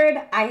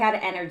tired. I had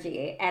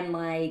energy. And,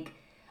 like,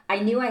 I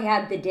knew I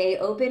had the day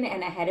open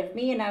and ahead of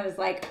me. And I was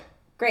like,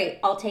 great,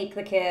 I'll take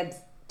the kids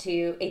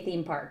to a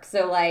theme park.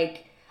 So,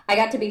 like... I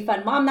got to be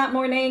fun mom that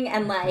morning,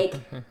 and like,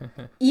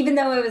 even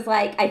though it was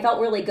like, I felt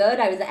really good,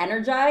 I was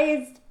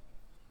energized,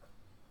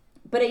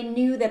 but I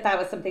knew that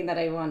was something that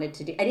I wanted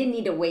to do. I didn't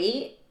need to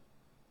wait.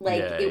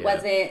 Like, it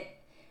wasn't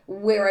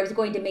where I was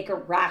going to make a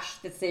rash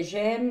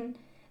decision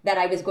that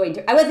I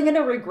wasn't going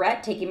to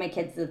regret taking my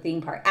kids to the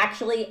theme park.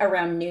 Actually,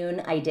 around noon,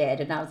 I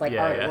did. And I was like, all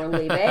right, we're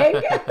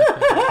leaving.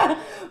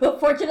 But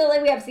fortunately,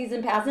 we have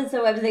season passes,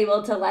 so I was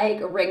able to, like,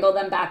 wrangle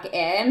them back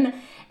in.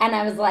 And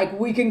I was like,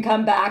 we can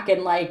come back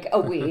in, like, a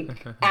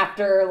week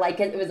after, like,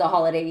 it was a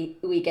holiday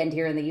weekend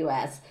here in the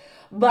U.S.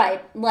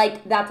 But,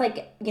 like, that's,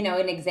 like,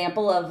 an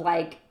example of,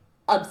 like,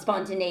 of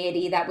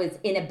spontaneity that was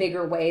in a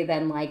bigger way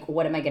than, like,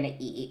 what am I going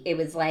to eat? It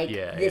was like,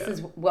 this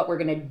is what we're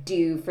going to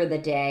do for the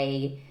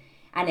day.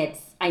 And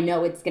I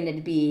know it's going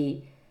to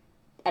be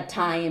a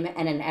time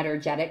and an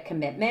energetic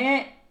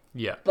commitment.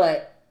 Yeah.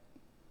 But,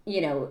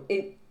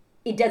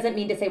 it doesn't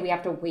mean to say we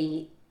have to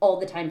wait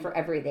all the time for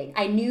everything.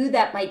 I knew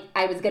that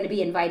I was going to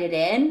be invited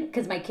in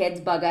because my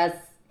kids bug us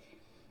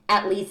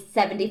at least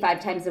 75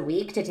 times a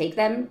week to take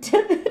them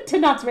to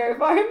Knott's Berry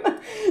Farm.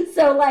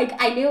 So, like,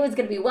 I knew it was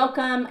going to be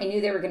welcome. I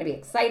knew they were going to be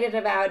excited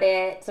about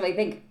it. So I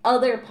think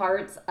other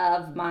parts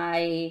of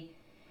my...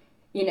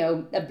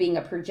 of being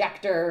a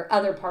projector,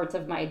 other parts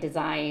of my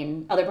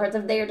design, other parts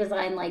of their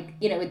design, like,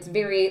 it's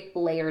very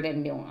layered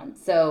and nuanced.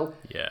 So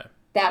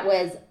that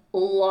was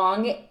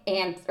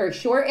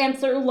short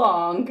answer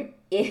long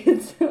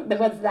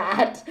was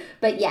that.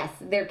 But yes,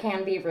 there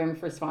can be room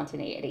for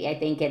spontaneity. I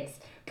think it's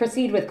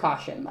proceed with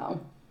caution though.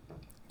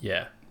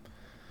 Yeah.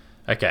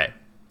 Okay.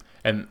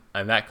 And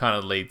that kind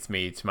of leads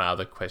me to my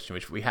other question,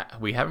 which we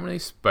haven't really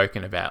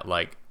spoken about,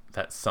 like,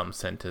 that some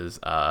centers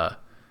are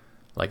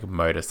like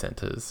motor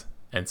centers.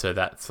 And so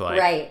that's like...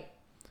 Right.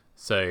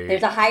 So...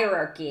 There's a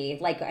hierarchy,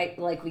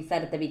 like we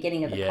said at the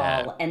beginning of the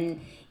call.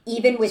 And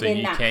even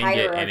within that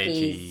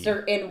hierarchy,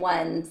 certain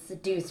ones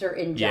do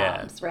certain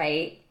jobs,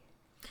 right?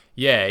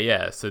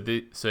 Yeah. So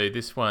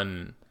this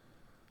one,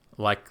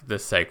 like the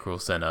sacral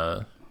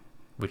center,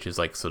 which is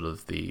like sort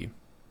of the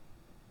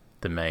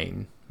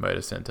main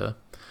motor center,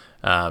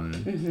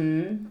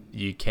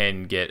 you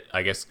can get,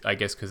 I guess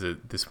because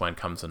this one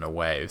comes on a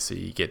wave, so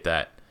you get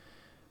that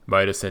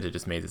motor center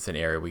just means it's an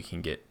area we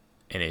can get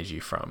energy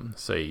from.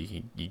 So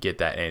you get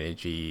that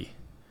energy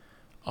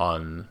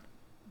on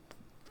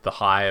the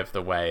high of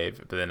the wave,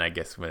 but then I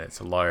guess when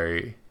it's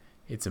low,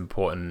 it's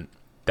important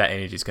that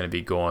energy is going to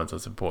be gone, so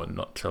it's important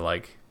not to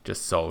like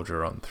just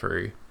soldier on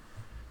through,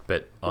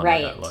 but on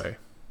that low.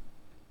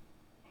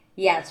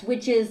 Yes,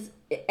 which is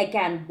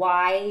again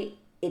why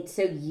it's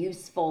so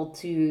useful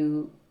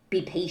to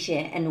be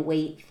patient and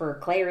wait for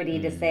clarity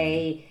to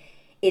say,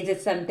 is it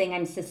something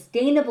I'm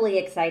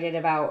sustainably excited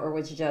about or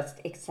was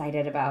just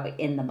excited about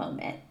in the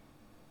moment?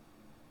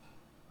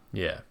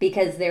 Yeah.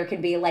 Because there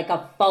can be like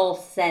a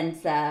false sense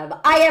of,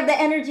 I have the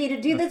energy to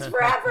do this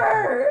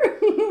forever.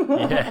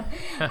 Yeah.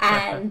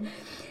 and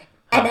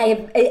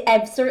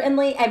I've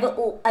certainly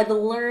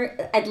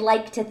learned, I'd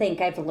like to think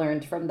I've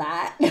learned from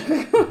that.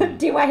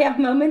 Do I have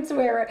moments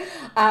where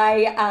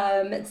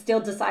I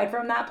still decide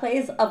from that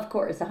place? Of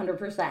course,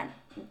 100%.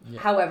 Yeah.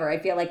 However, I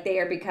feel like they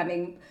are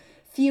becoming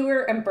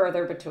fewer and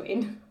further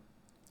between.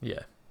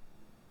 Yeah,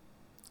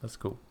 that's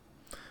cool.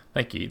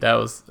 Thank you. That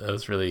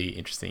was really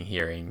interesting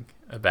hearing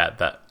about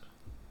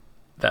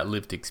that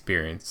lived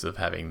experience of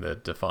having the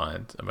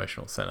defined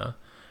emotional center,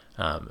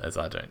 as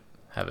I don't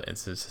have it.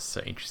 It's just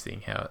so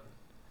interesting how it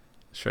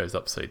shows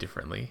up so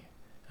differently,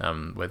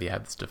 whether you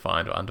have this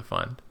defined or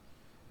undefined.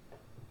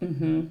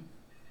 Mm-hmm.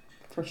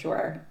 For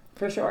sure.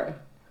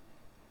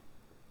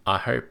 I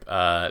hope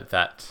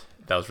that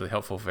was really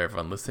helpful for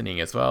everyone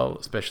listening as well,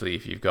 especially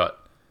if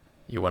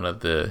you're one of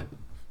the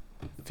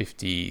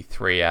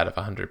 53 out of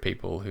 100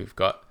 people who've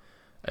got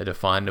a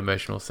defined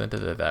emotional center,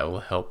 that will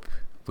help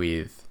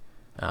with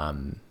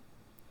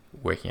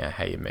working out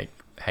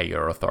how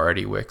your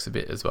authority works a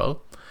bit as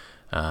well.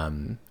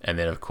 And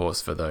then, of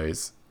course, for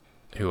those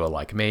who are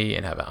like me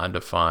and have it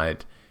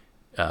undefined,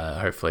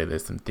 hopefully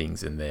there's some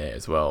things in there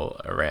as well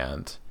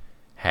around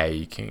how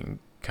you can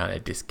kind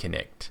of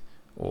disconnect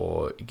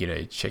or,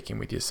 check in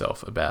with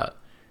yourself about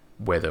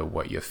whether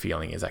what you're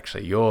feeling is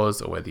actually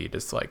yours or whether you're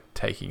just like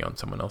taking on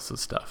someone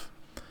else's stuff.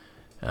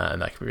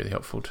 And that can be really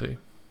helpful too.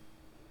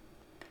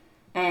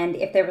 And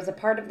if there was a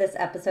part of this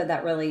episode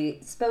that really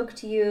spoke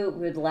to you,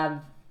 we would love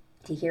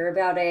to hear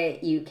about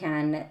it. You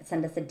can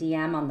send us a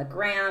DM on the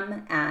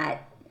gram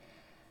at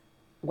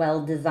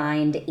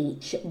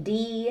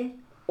welldesignedhd,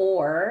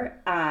 or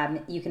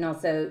you can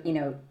also,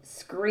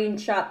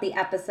 screenshot the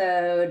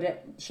episode,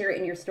 share it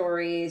in your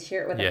stories,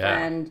 share it with a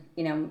friend.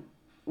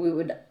 We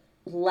would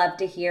love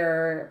to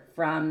hear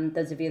from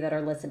those of you that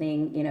are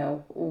listening,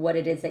 what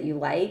it is that you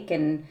like,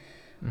 and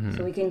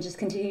so we can just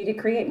continue to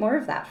create more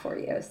of that for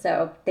you.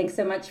 So thanks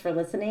so much for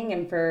listening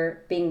and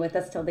for being with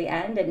us till the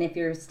end. And if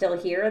you're still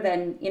here,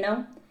 then,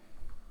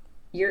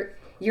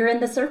 you're in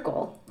the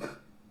circle.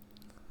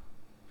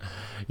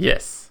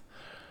 Yes.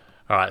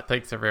 All right.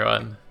 Thanks,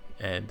 everyone.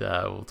 And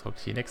we'll talk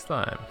to you next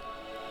time.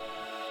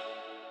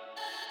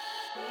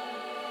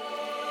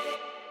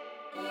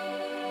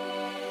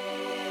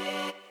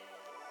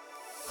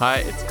 Hi,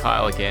 it's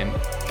Kyle again.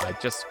 I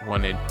just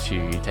wanted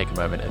to take a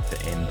moment at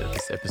the end of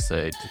this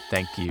episode to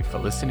thank you for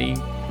listening.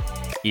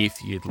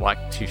 If you'd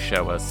like to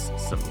show us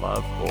some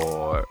love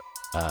or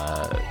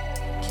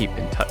keep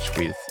in touch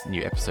with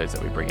new episodes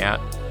that we bring out,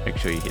 make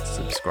sure you hit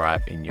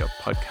subscribe in your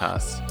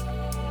podcast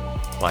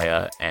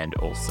player, and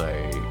also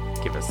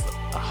give us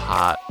a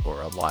heart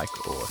or a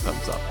like or a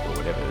thumbs up or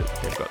whatever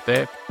they've got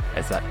there,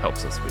 as that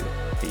helps us with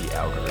the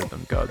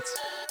algorithm gods.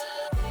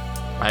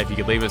 If you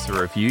could leave us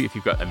a review, if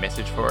you've got a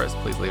message for us,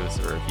 please leave us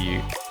a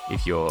review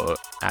if your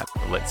app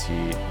lets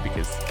you,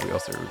 because we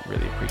also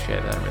really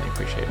appreciate that and really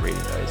appreciate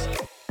reading those.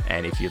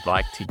 And if you'd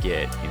like to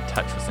get in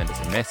touch or send us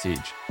a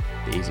message,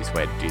 the easiest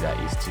way to do that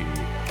is to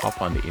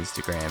hop onto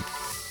Instagram,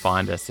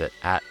 find us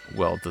at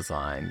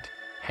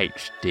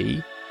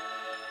welldesignedhd,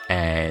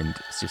 and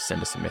just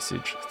send us a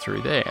message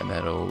through there, and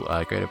that'll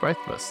go to both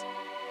of us.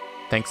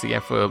 Thanks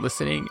again for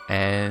listening,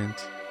 and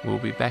we'll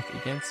be back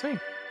again soon.